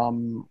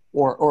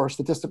 or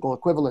statistical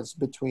equivalence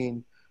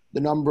between the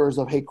numbers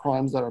of hate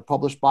crimes that are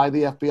published by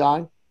the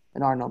FBI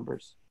and our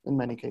numbers in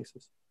many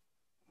cases.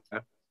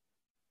 Okay.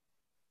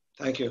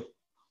 Thank you.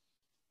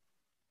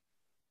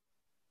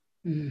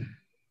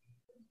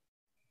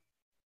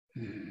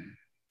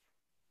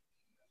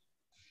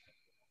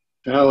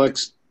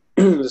 Alex,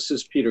 this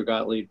is Peter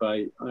Gottlieb.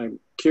 I'm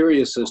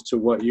curious as to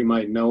what you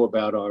might know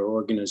about our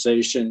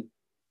organization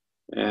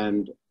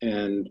and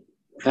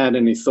had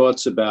any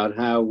thoughts about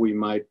how we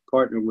might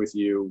partner with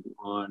you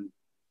on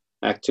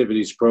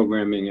activities,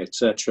 programming,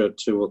 etc.,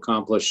 to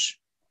accomplish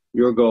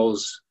your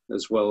goals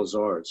as well as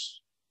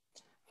ours.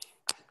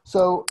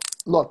 So,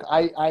 look,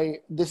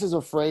 this is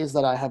a phrase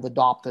that I have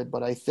adopted,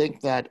 but I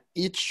think that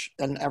each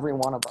and every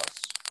one of us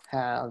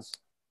has,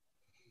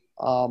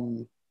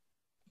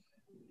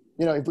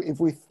 if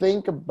we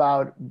think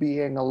about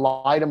being a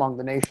light among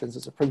the nations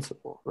as a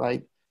principle,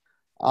 right?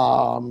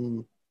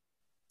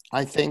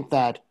 I think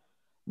that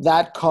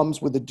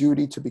comes with the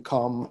duty to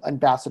become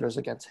ambassadors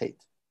against hate,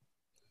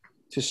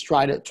 to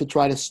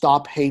try to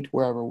stop hate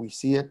wherever we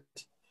see it.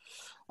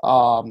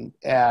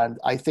 And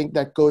I think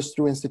that goes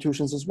through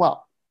institutions as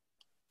well.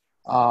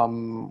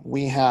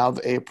 we have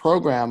a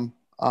program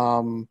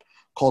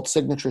called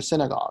Signature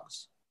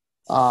Synagogues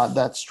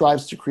that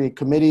strives to create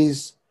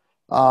committees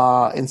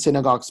in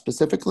synagogues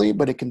specifically,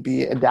 but it can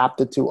be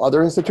adapted to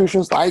other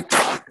institutions like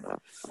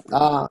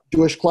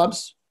Jewish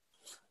clubs.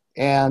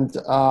 And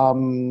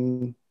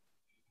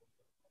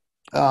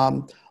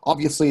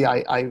obviously,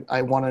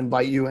 I want to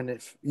invite you, and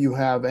if you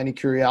have any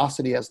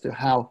curiosity as to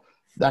how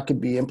that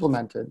could be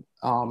implemented,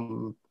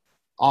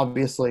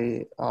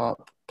 obviously,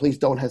 please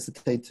don't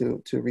hesitate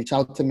to reach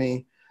out to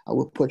me. I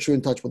will put you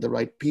in touch with the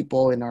right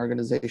people in our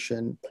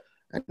organization,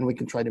 and we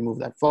can try to move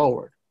that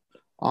forward.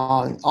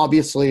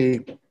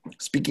 Obviously,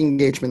 speaking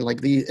engagements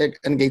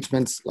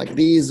like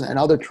these and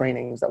other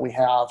trainings that we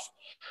have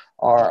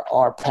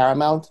are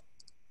paramount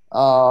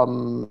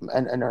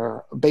and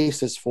are a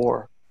basis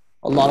for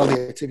a lot of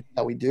the activity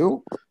that we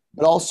do,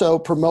 but also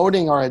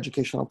promoting our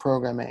educational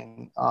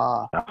programming,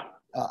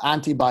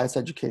 anti-bias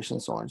education,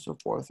 so on and so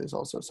forth, is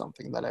also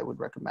something that I would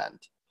recommend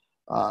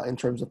in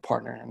terms of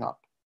partnering up.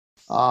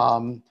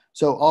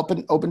 So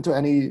open to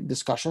any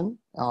discussion,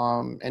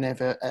 and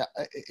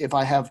if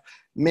I have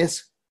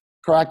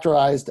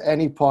mischaracterized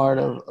any part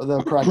of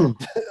the correct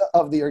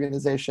of the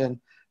organization,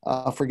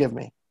 forgive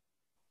me.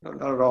 No,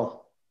 not at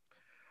all.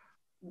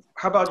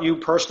 How about you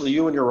personally?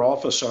 You and your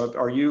office, do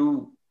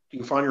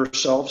you find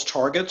yourselves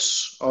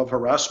targets of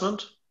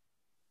harassment?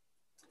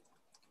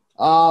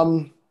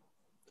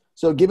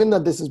 So given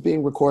that this is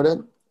being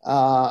recorded,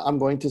 I'm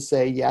going to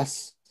say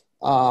yes,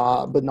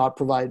 but not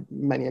provide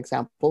many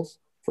examples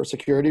for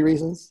security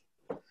reasons.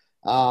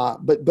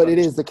 But it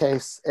is the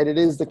case, and it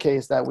is the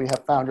case that we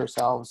have found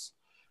ourselves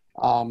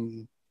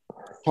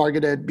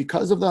targeted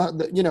because of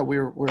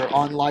we're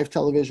on live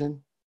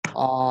television.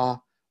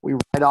 We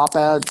write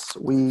op-eds.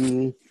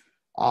 We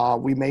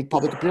make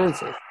public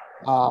appearances.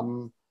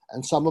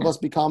 And some of us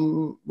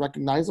become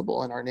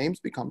recognizable, and our names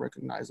become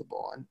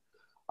recognizable, and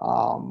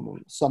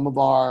some of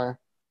our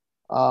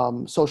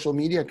social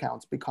media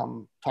accounts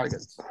become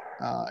targets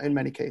in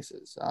many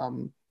cases.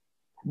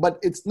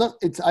 But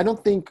I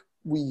don't think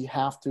we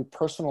have to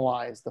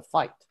personalize the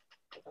fight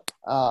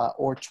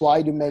or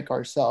try to make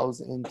ourselves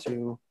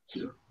into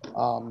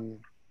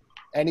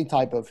any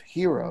type of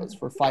heroes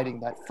for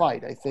fighting that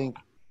fight. I think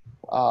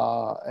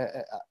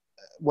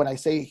when I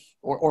say,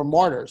 or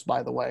martyrs,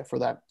 by the way, for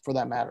that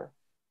matter,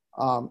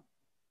 I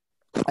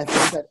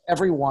think that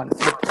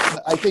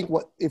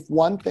if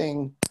one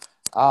thing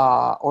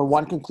or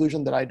one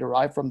conclusion that I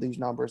derive from these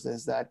numbers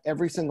is that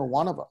every single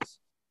one of us,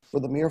 for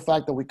the mere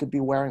fact that we could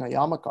be wearing a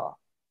yarmulke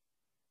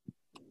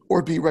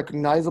or be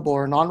recognizable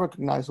or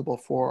non-recognizable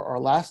for our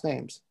last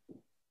names,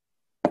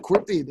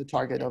 could be the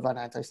target of an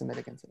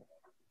anti-Semitic incident.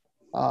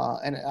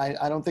 And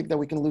I don't think that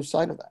we can lose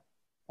sight of that.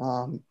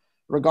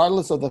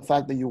 Regardless of the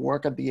fact that you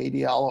work at the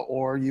ADL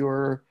or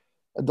you're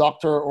a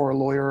doctor or a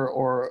lawyer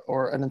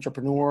or an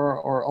entrepreneur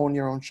or own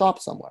your own shop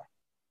somewhere.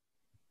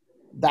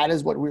 That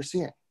is what we're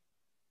seeing.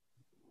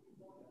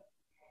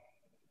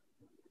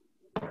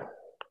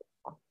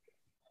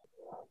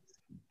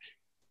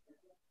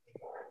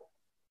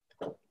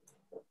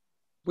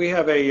 We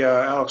have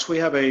Alex, we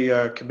have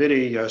a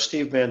committee,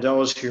 Steve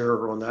Mandel is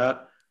here on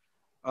that,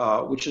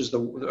 which is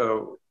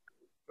the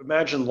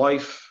Imagine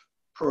Life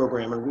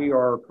program, and we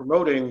are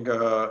promoting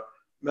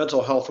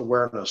mental health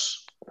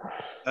awareness.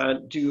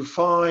 And do you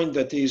find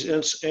that these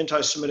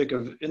anti-Semitic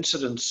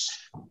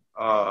incidents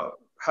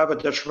have a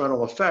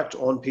detrimental effect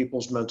on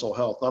people's mental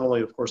health? Not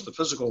only, of course, the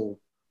physical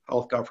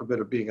health, God forbid,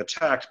 of being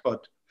attacked,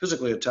 but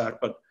physically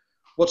attacked, but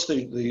what's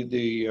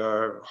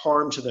the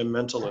harm to them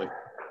mentally?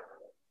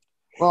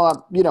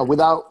 Well,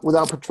 without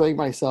portraying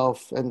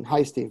myself, and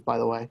hi, Steve, by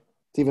the way.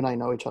 Steve and I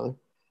know each other.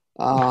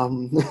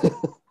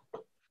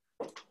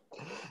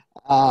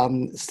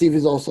 Steve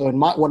is also in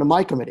one of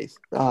my committees,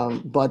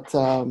 but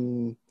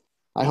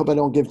I hope I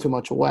don't give too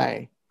much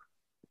away.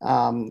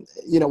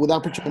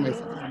 Without portraying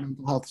myself as a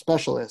mental health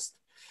specialist,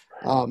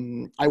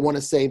 I want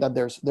to say that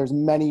there's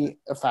many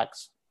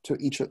effects to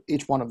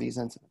each one of these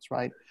incidents,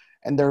 right?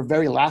 And they're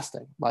very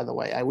lasting, by the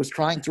way. I was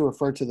trying to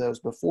refer to those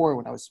before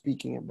when I was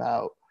speaking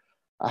about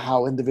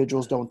how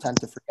individuals don't tend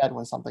to forget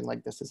when something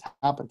like this has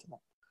happened to them.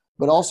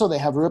 But also they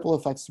have ripple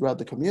effects throughout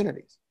the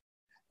communities.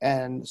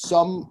 And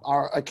some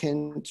are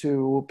akin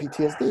to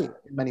PTSD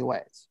in many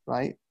ways,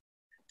 right?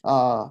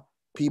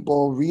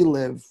 People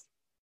relive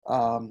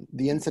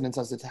the incidents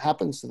as it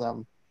happens to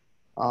them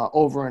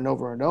over and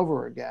over and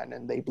over again.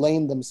 And they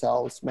blame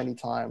themselves many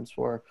times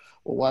for,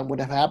 well, what would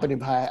have happened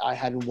if I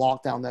hadn't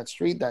walked down that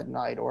street that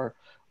night? Or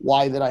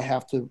why did I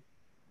have to,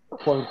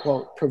 quote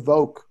unquote,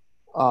 provoke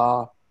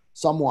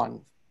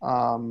someone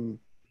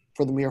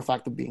for the mere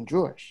fact of being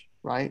Jewish,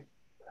 right?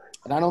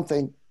 And I don't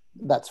think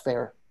that's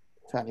fair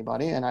to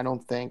anybody. And I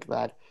don't think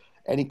that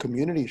any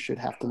community should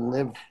have to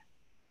live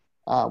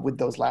with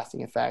those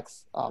lasting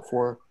effects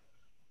for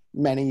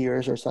many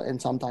years or so, and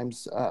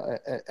sometimes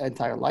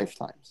entire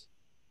lifetimes.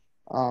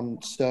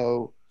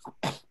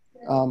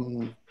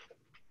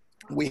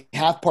 We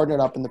have partnered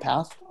up in the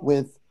past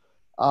with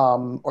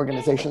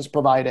organizations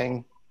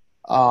providing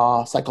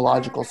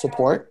psychological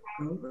support.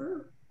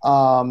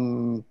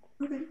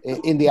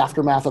 in the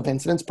aftermath of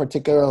incidents,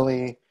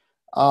 particularly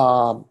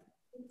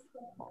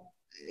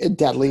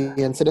deadly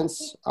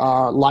incidents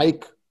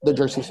like the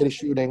Jersey City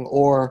shooting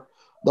or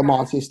the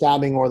Monsey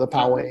stabbing or the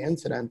Poway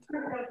incident.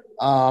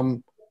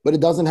 But it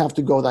doesn't have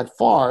to go that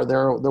far.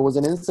 There was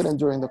an incident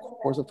during the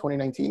course of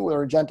 2019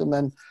 where a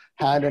gentleman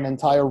had an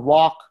entire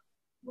rock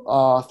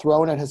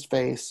thrown at his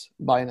face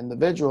by an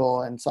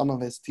individual, and some of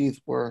his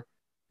teeth were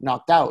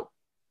knocked out.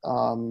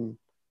 And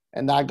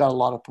that got a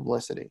lot of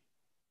publicity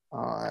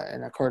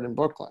and occurred in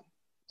Brooklyn.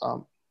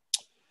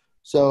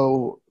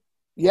 So,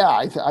 yeah,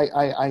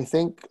 I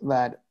think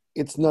that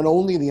it's not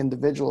only the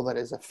individual that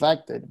is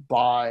affected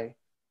by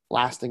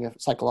lasting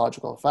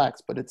psychological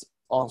effects, but it's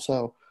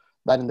also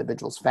that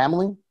individual's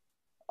family,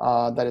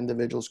 that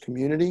individual's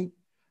community,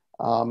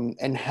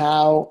 and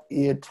how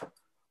it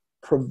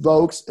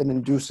provokes and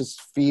induces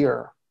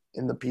fear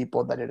in the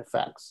people that it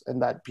affects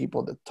and that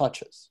people that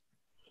touches.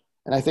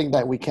 And I think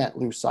that we can't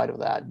lose sight of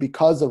that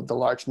because of the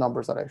large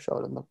numbers that I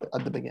showed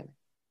at the beginning.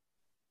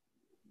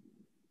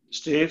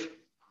 Steve?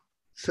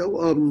 So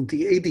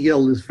the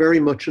ADL is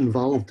very much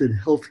involved in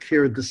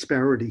healthcare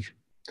disparity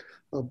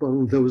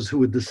among those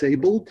who are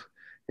disabled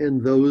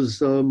and those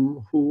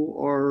who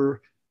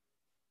are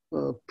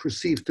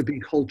perceived to be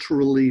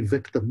culturally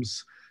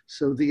victims.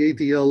 So the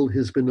ADL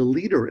has been a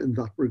leader in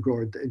that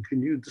regard. And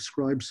can you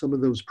describe some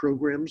of those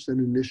programs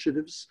and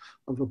initiatives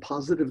of a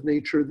positive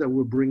nature that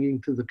we're bringing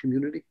to the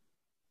community?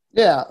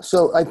 Yeah,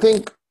 so I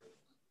think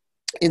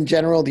in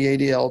general, the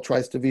ADL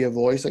tries to be a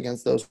voice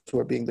against those who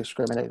are being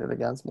discriminated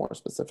against, more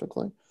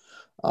specifically.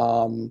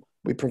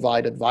 We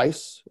provide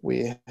advice.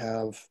 We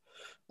have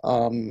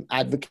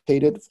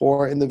advocated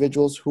for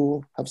individuals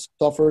who have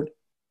suffered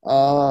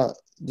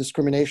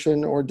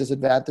discrimination or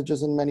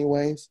disadvantages in many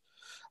ways.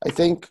 I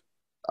think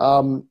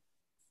if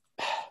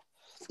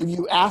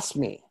you ask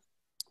me,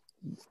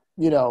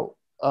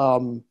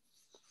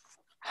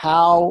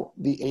 how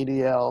the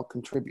ADL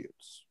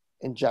contributes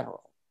in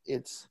general,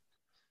 it's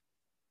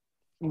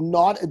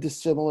not a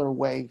dissimilar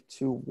way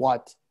to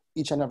what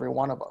each and every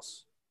one of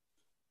us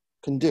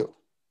can do,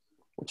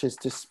 which is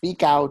to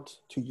speak out,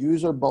 to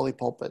use our bully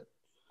pulpit,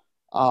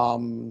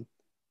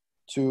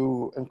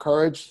 to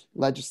encourage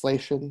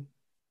legislation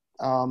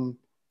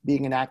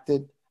being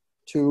enacted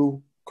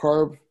to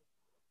curb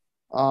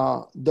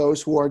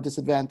those who are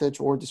disadvantaged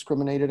or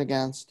discriminated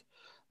against.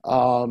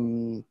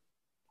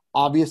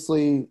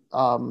 Obviously,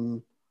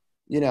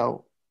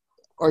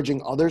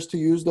 urging others to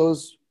use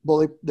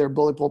their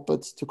bully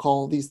pulpits to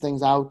call these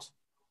things out.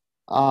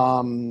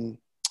 And,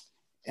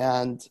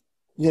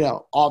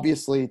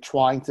 obviously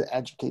trying to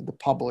educate the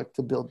public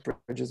to build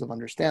bridges of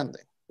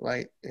understanding,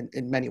 right,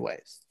 in many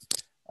ways.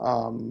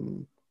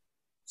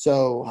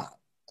 So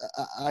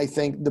I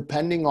think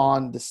depending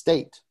on the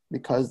state,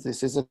 because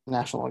this is a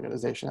national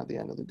organization at the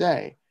end of the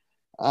day,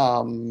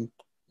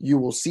 you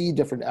will see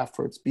different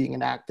efforts being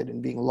enacted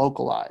and being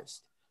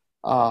localized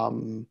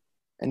and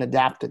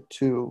adapted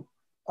to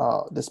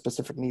the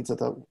specific needs of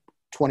the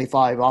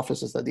 25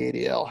 offices that the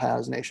ADL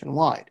has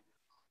nationwide.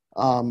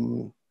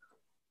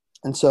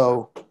 And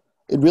so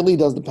it really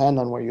does depend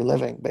on where you're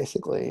living,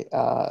 basically,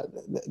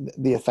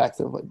 the effect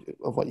of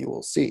what you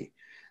will see.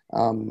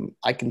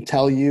 I can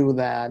tell you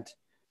that,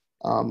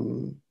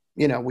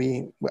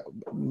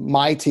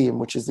 my team,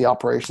 which is the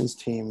operations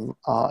team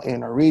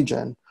in our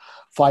region,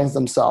 finds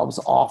themselves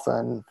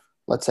often,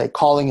 let's say,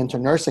 calling into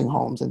nursing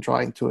homes and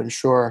trying to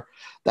ensure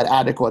that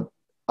adequate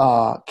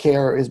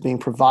care is being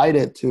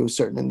provided to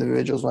certain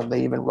individuals when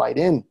they even write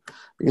in,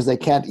 because they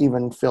can't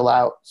even fill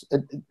out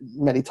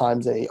many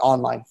times a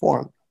online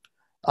form.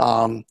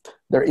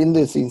 They're in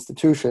these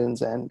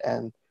institutions and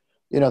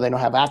they don't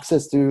have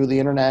access to the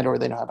internet, or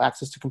they don't have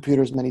access to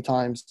computers many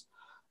times.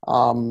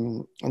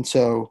 And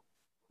so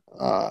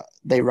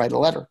they write a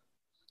letter,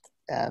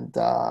 and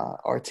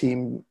our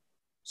team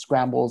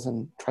scrambles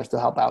and tries to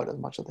help out as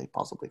much as they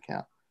possibly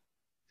can.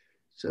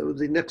 So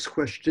the next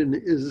question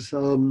is,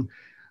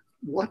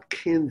 what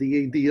can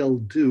the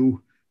ADL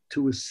do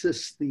to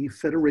assist the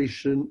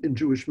Federation and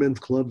Jewish Men's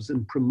Clubs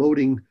in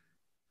promoting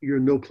your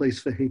No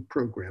Place for Hate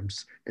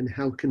programs? And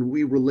how can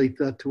we relate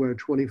that to our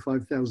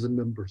 25,000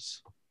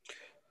 members?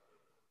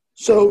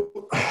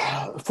 So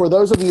for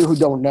those of you who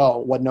don't know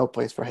what No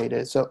Place for Hate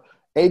is, so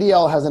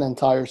ADL has an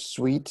entire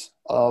suite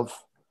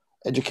of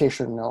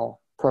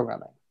educational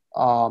programming.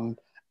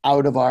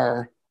 Out of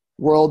our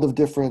World of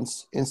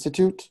Difference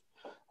Institute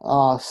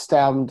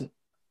stemmed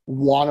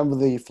one of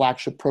the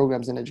flagship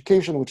programs in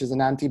education, which is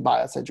an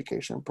anti-bias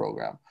education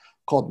program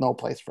called No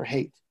Place for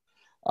Hate.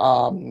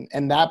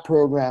 And that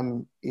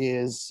program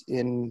is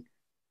in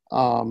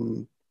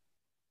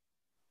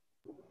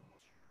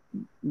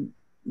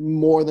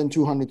more than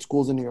 200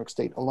 schools in New York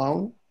State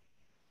alone,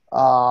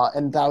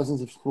 and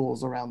thousands of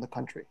schools around the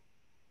country,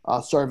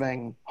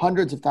 serving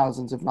hundreds of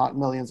thousands, if not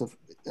millions of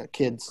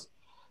kids,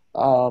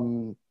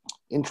 in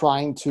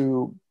trying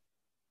to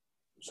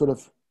sort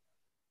of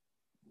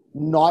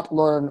not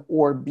learn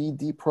or be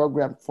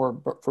deprogrammed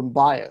from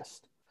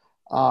bias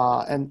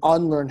and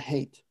unlearn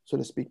hate, so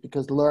to speak,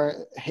 because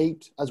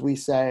hate, as we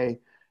say,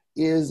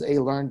 is a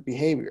learned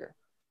behavior.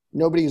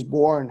 Nobody's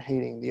born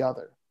hating the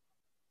other.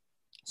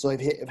 So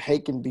if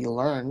hate can be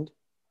learned,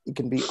 it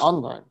can be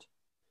unlearned.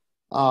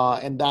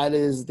 And that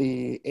is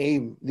the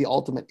aim, the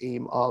ultimate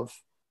aim of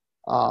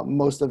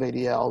most of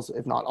ADL's,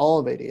 if not all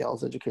of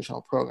ADL's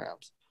educational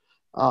programs.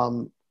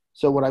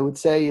 So what I would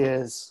say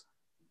is,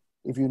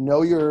 if you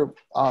know your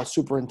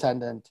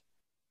superintendent,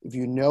 if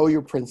you know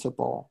your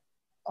principal,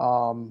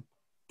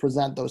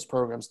 present those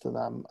programs to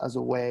them as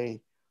a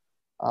way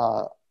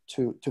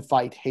to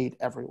fight hate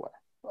everywhere.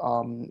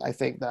 I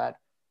think that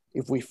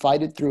if we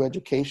fight it through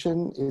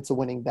education, it's a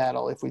winning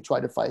battle. If we try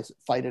to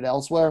fight it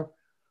elsewhere,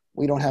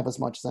 we don't have as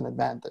much as an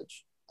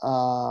advantage.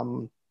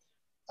 But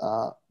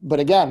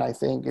again, I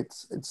think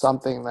it's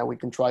something that we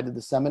can try to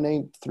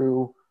disseminate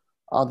through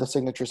the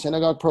Signature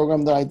Synagogue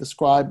program that I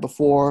described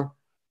before,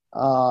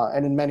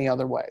 and in many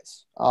other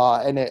ways.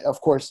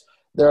 Of course,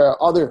 there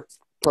are other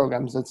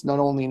programs. It's not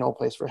only No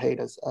Place for Hate,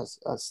 as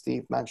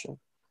Steve mentioned.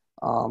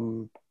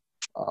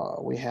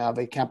 We have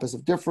a Campus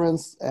of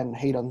Difference and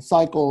Hate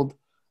Uncycled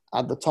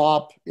at the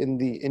top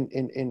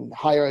in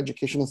higher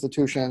education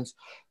institutions,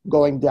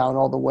 going down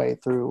all the way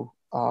through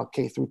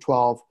K through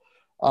 12,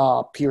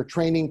 peer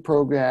training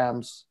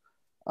programs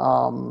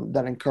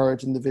that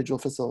encourage individual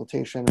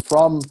facilitation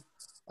from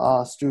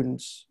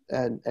students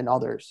and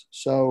others.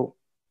 So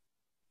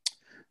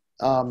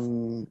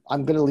I'm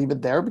going to leave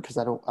it there because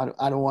I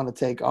don't want to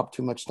take up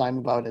too much time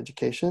about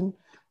education.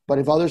 But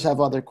if others have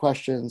other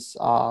questions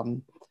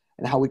and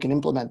how we can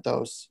implement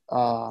those,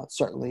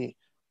 certainly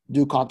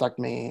do contact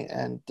me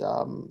and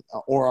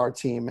or our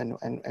team,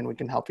 and we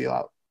can help you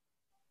out.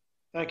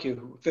 Thank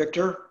you.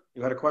 Victor,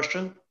 you had a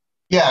question?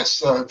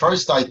 Yes.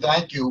 First, I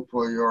thank you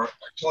for your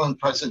excellent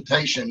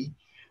presentation.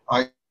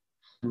 I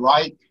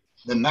like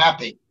the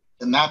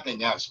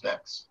mapping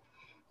aspects.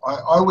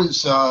 I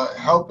was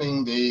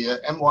helping the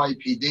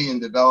NYPD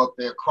and develop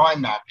their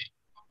crime mapping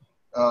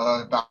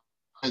about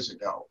years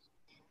ago.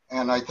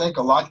 And I think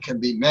a lot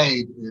can be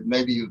made,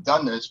 maybe you've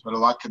done this, but a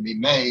lot can be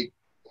made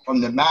from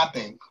the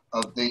mapping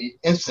of the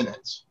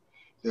incidents.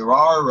 There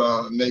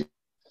are maybe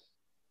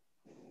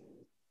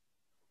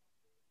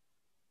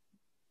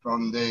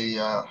from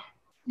the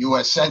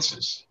U.S.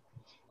 Census,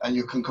 and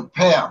you can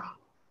compare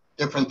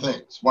different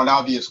things. One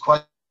obvious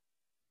question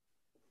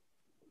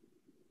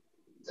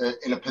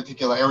in a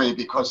particular area,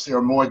 because there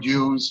are more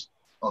Jews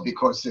or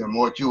because there are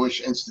more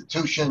Jewish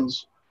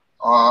institutions,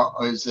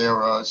 is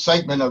there a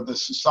segment of the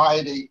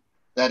society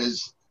that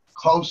is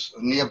close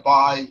or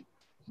nearby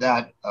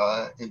that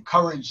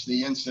encourage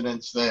the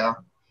incidents there,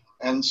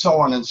 and so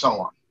on and so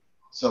on.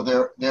 So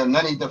there are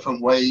many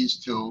different ways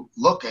to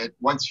look at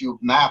once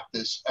you've mapped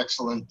this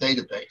excellent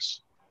database.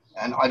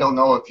 And I don't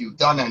know if you've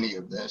done any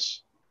of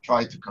this,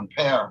 try to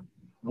compare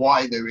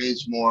why there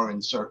is more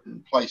in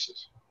certain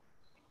places.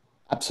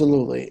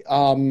 Absolutely.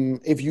 I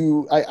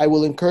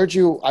will encourage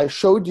you. I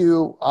showed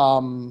you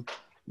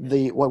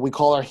what we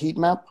call our heat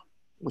map,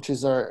 which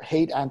is our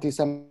hate,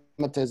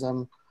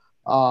 anti-Semitism,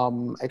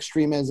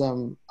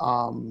 extremism,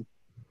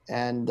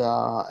 and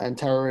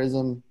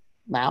terrorism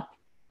map,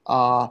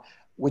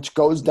 which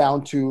goes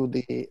down to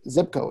the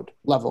zip code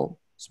level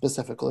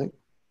specifically,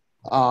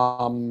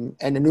 and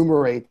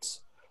enumerates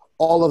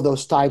all of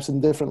those types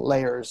and different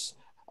layers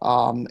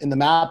in the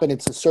map, and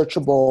it's a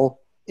searchable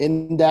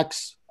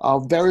index,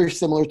 very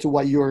similar to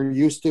what you're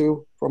used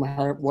to from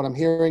what I'm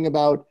hearing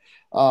about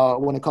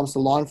when it comes to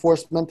law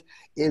enforcement.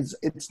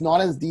 It's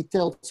not as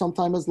detailed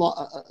sometimes as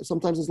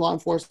law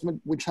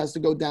enforcement, which has to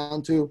go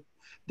down to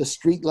the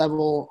street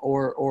level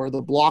or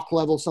the block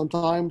level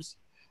sometimes.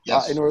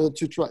 Yes. In order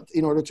to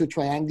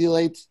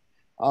triangulate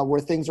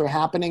where things are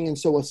happening, and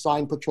so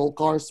assign patrol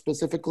cars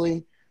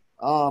specifically,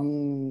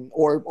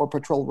 or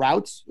patrol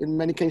routes in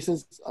many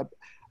cases.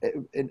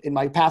 In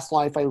my past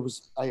life, I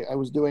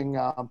was doing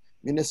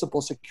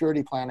municipal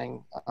security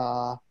planning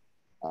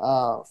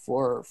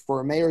for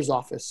a mayor's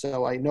office,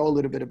 so I know a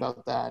little bit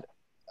about that.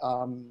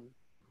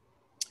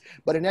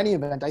 But in any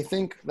event, I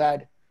think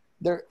that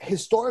there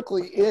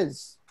historically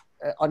is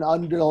an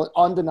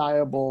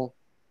undeniable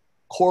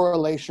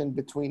correlation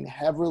between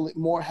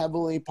more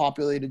heavily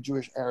populated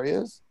Jewish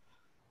areas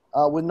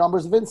with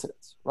numbers of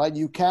incidents, right?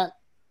 You can't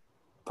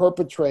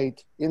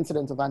perpetrate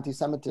incidents of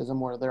anti-Semitism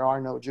where there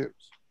are no Jews,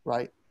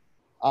 right?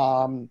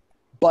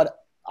 But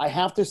I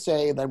have to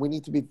say that we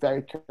need to be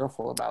very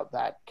careful about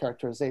that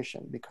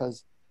characterization,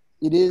 because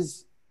it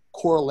is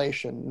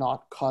correlation,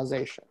 not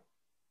causation,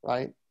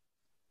 right?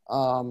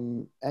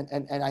 And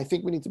I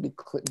think we need to be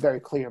very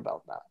clear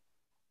about that.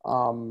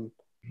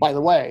 By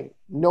the way,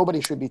 nobody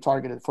should be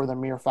targeted for the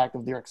mere fact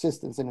of their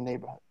existence in a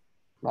neighborhood,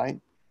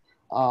 right?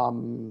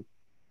 And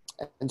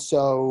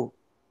so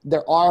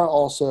there are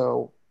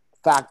also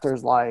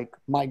factors like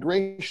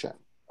migration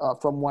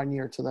from one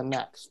year to the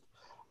next.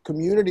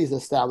 Communities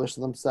establish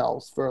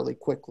themselves fairly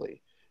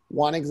quickly.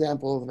 One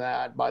example of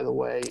that, by the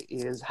way,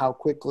 is how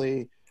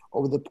quickly,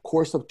 over the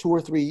course of 2 or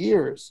 3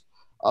 years,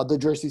 the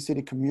Jersey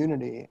City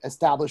community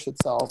established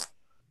itself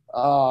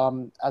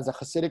as a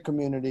Hasidic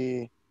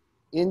community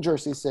in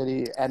Jersey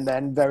City, and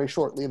then very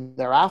shortly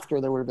thereafter,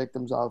 they were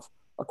victims of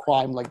a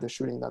crime like the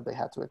shooting that they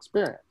had to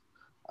experience.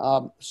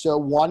 So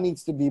one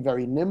needs to be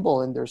very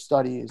nimble in their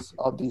studies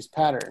of these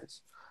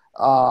patterns.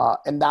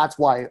 And that's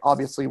why,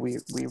 obviously, we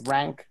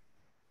rank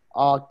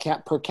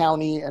per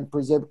county and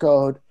per zip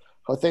code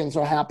how things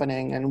are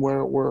happening, and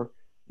we're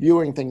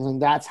viewing things.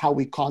 And that's how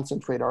we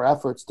concentrate our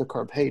efforts to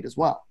curb hate as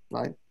well,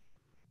 right?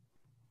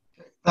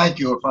 Thank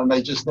you. If I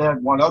may just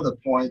add one other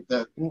point,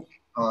 that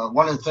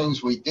one of the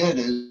things we did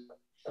is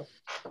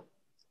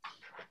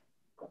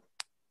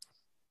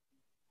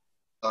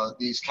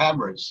these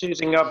cameras.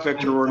 Seizing up,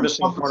 Victor. We're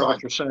missing part of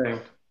what you're saying.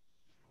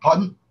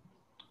 Pardon?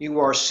 You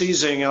are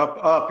seizing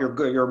up.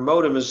 Your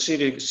modem is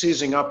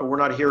seizing up, and we're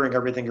not hearing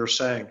everything you're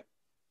saying.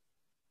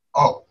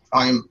 Oh,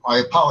 I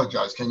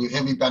apologize. Can you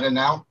hear me better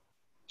now?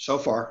 So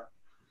far.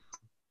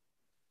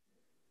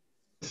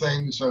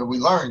 Things we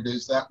learned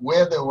is that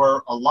where there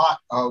were a lot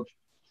of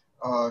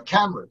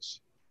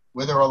cameras,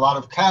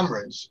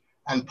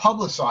 and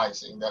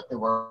publicizing that there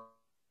were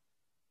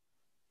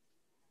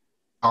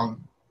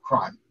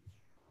crime.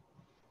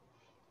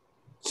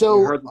 So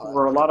we heard there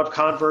were a lot of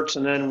converts,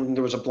 and then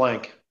there was a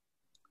blank.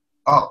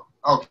 Oh,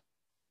 okay.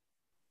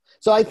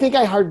 So I think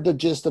I heard the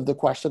gist of the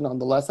question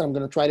nonetheless, and I'm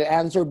going to try to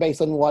answer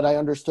based on what I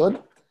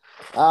understood.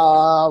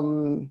 I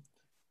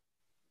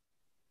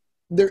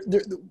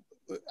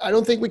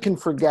don't think we can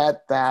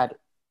forget that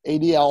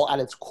ADL at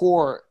its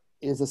core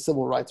is a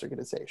civil rights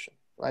organization,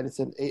 right? It's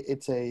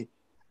a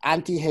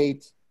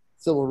anti-hate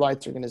civil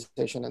rights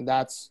organization, and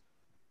that's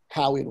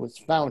how it was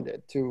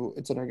founded.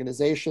 It's an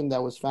organization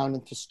that was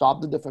founded to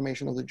stop the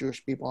defamation of the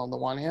Jewish people on the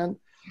one hand,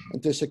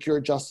 and to secure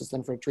justice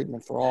and fair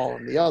treatment for all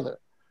on the other.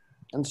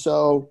 And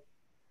so,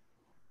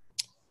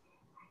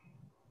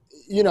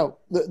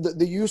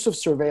 the use of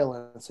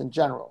surveillance in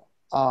general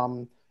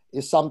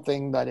is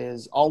something that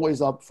is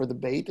always up for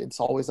debate. It's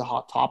always a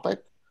hot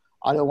topic.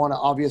 I don't want to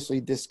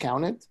obviously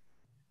discount it.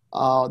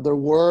 There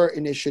were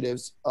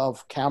initiatives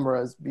of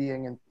cameras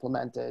being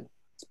implemented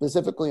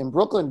specifically in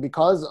Brooklyn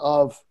because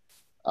of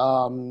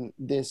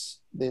this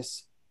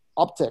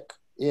uptick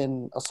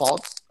in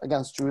assaults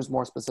against Jews,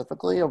 more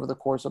specifically, over the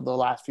course of the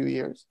last few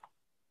years.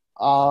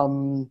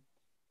 And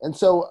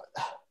so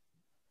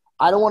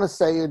I don't want to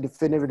say a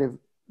definitive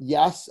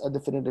yes, a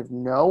definitive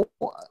no.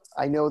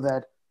 I know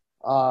that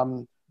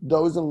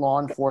those in law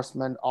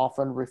enforcement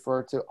often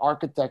refer to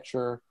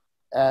architecture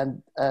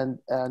and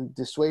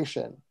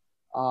dissuasion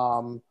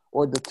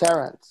or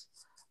deterrence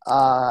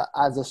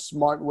as a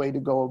smart way to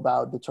go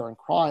about deterring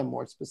crime,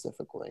 more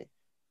specifically.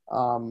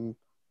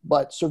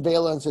 But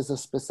surveillance is a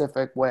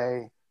specific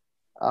way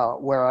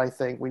where I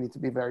think we need to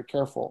be very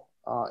careful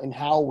in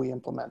how we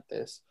implement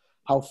this,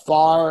 how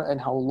far and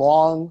how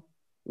long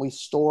we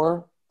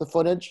store the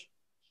footage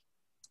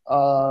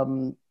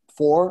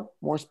for,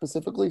 more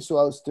specifically,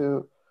 so as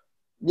to,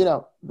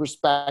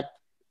 respect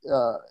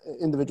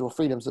individual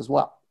freedoms as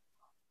well.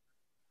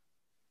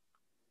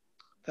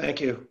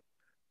 Thank you.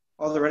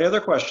 Are there any other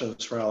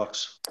questions for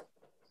Alex?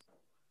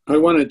 I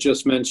want to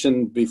just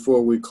mention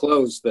before we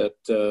close that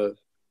the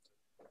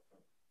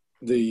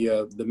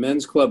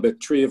men's club at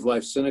Tree of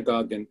Life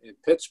Synagogue in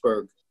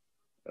Pittsburgh,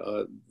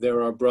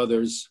 there are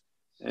brothers,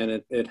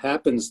 and it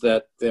happens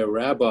that their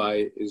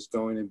rabbi is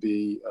going to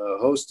be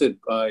hosted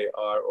by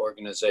our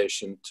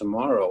organization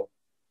tomorrow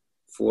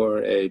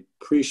for a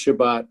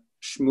pre-Shabbat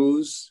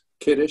shmooze,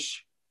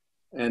 kiddush,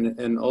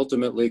 and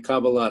ultimately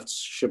Kabbalat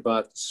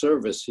Shabbat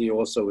service. He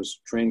also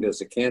was trained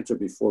as a cantor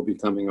before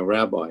becoming a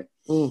rabbi.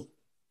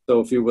 So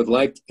if you would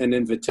like an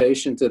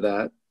invitation to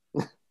that,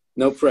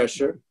 no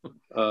pressure.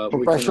 No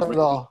pressure at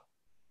all.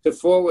 To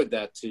forward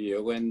that to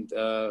you, and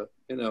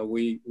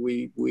we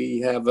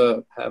have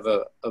a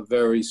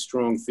very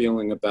strong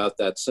feeling about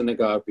that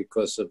synagogue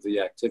because of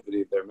the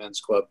activity of their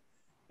men's club,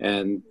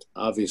 and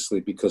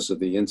obviously because of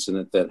the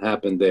incident that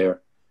happened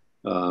there.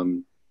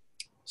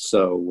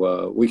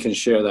 So we can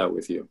share that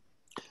with you.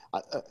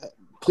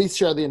 Please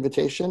share the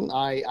invitation.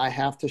 I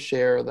have to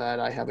share that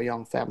I have a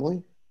young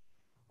family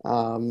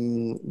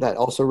that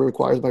also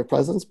requires my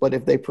presence, but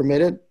if they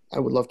permit it, I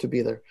would love to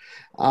be there.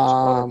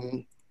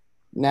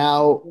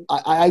 Now,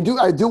 I do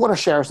want to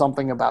share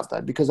something about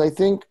that, because I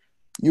think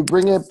you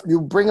bring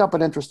up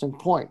an interesting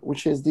point,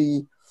 which is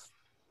to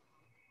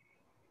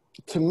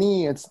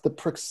me, it's the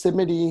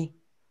proximity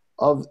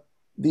of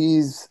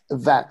these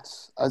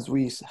events as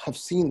we have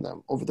seen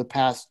them over the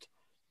past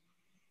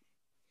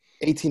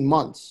 18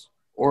 months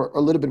or a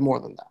little bit more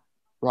than that,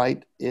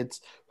 right?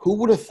 It's who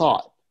would have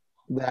thought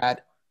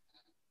that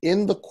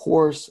in the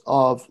course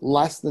of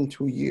less than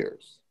 2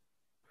 years,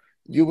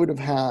 you would have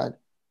had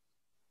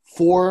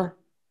 4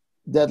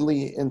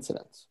 deadly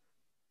incidents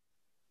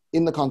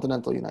in the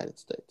continental United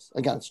States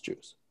against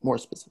Jews, more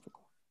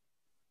specifically.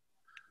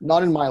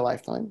 Not in my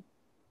lifetime.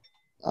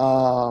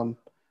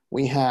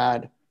 We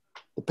had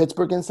the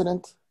Pittsburgh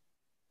incident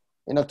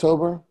in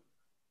October,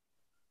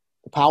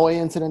 the Poway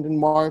incident in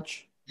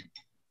March,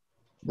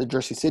 the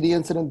Jersey City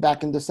incident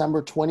back in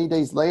December. 20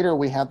 days later,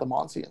 we had the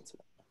Monsey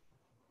incident.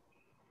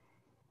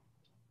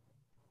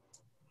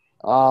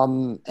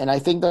 And I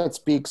think that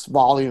speaks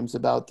volumes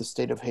about the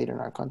state of hate in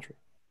our country.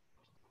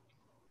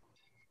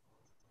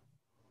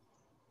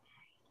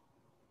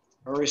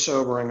 Very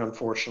sobering,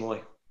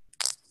 unfortunately.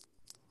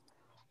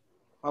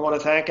 I want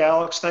to thank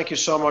Alex. Thank you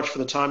so much for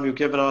the time you've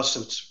given us.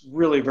 It's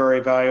really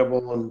very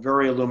valuable and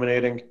very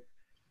illuminating.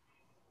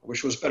 I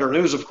wish it was better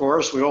news, of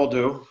course. We all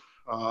do.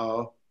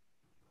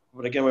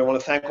 But again, we want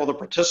to thank all the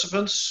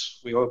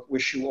participants. We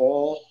wish you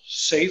all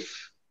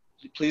safe.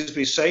 Please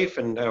be safe,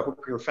 and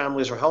hope your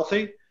families are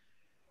healthy.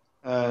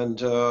 And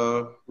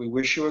we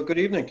wish you a good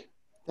evening.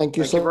 Thank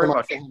you Thank you very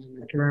much. Thank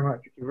you very much.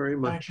 Thank you very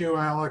much. Thank you,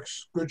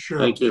 Alex. Good show.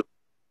 Thank you.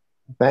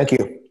 Thank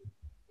you.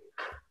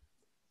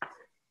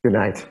 Good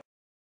night.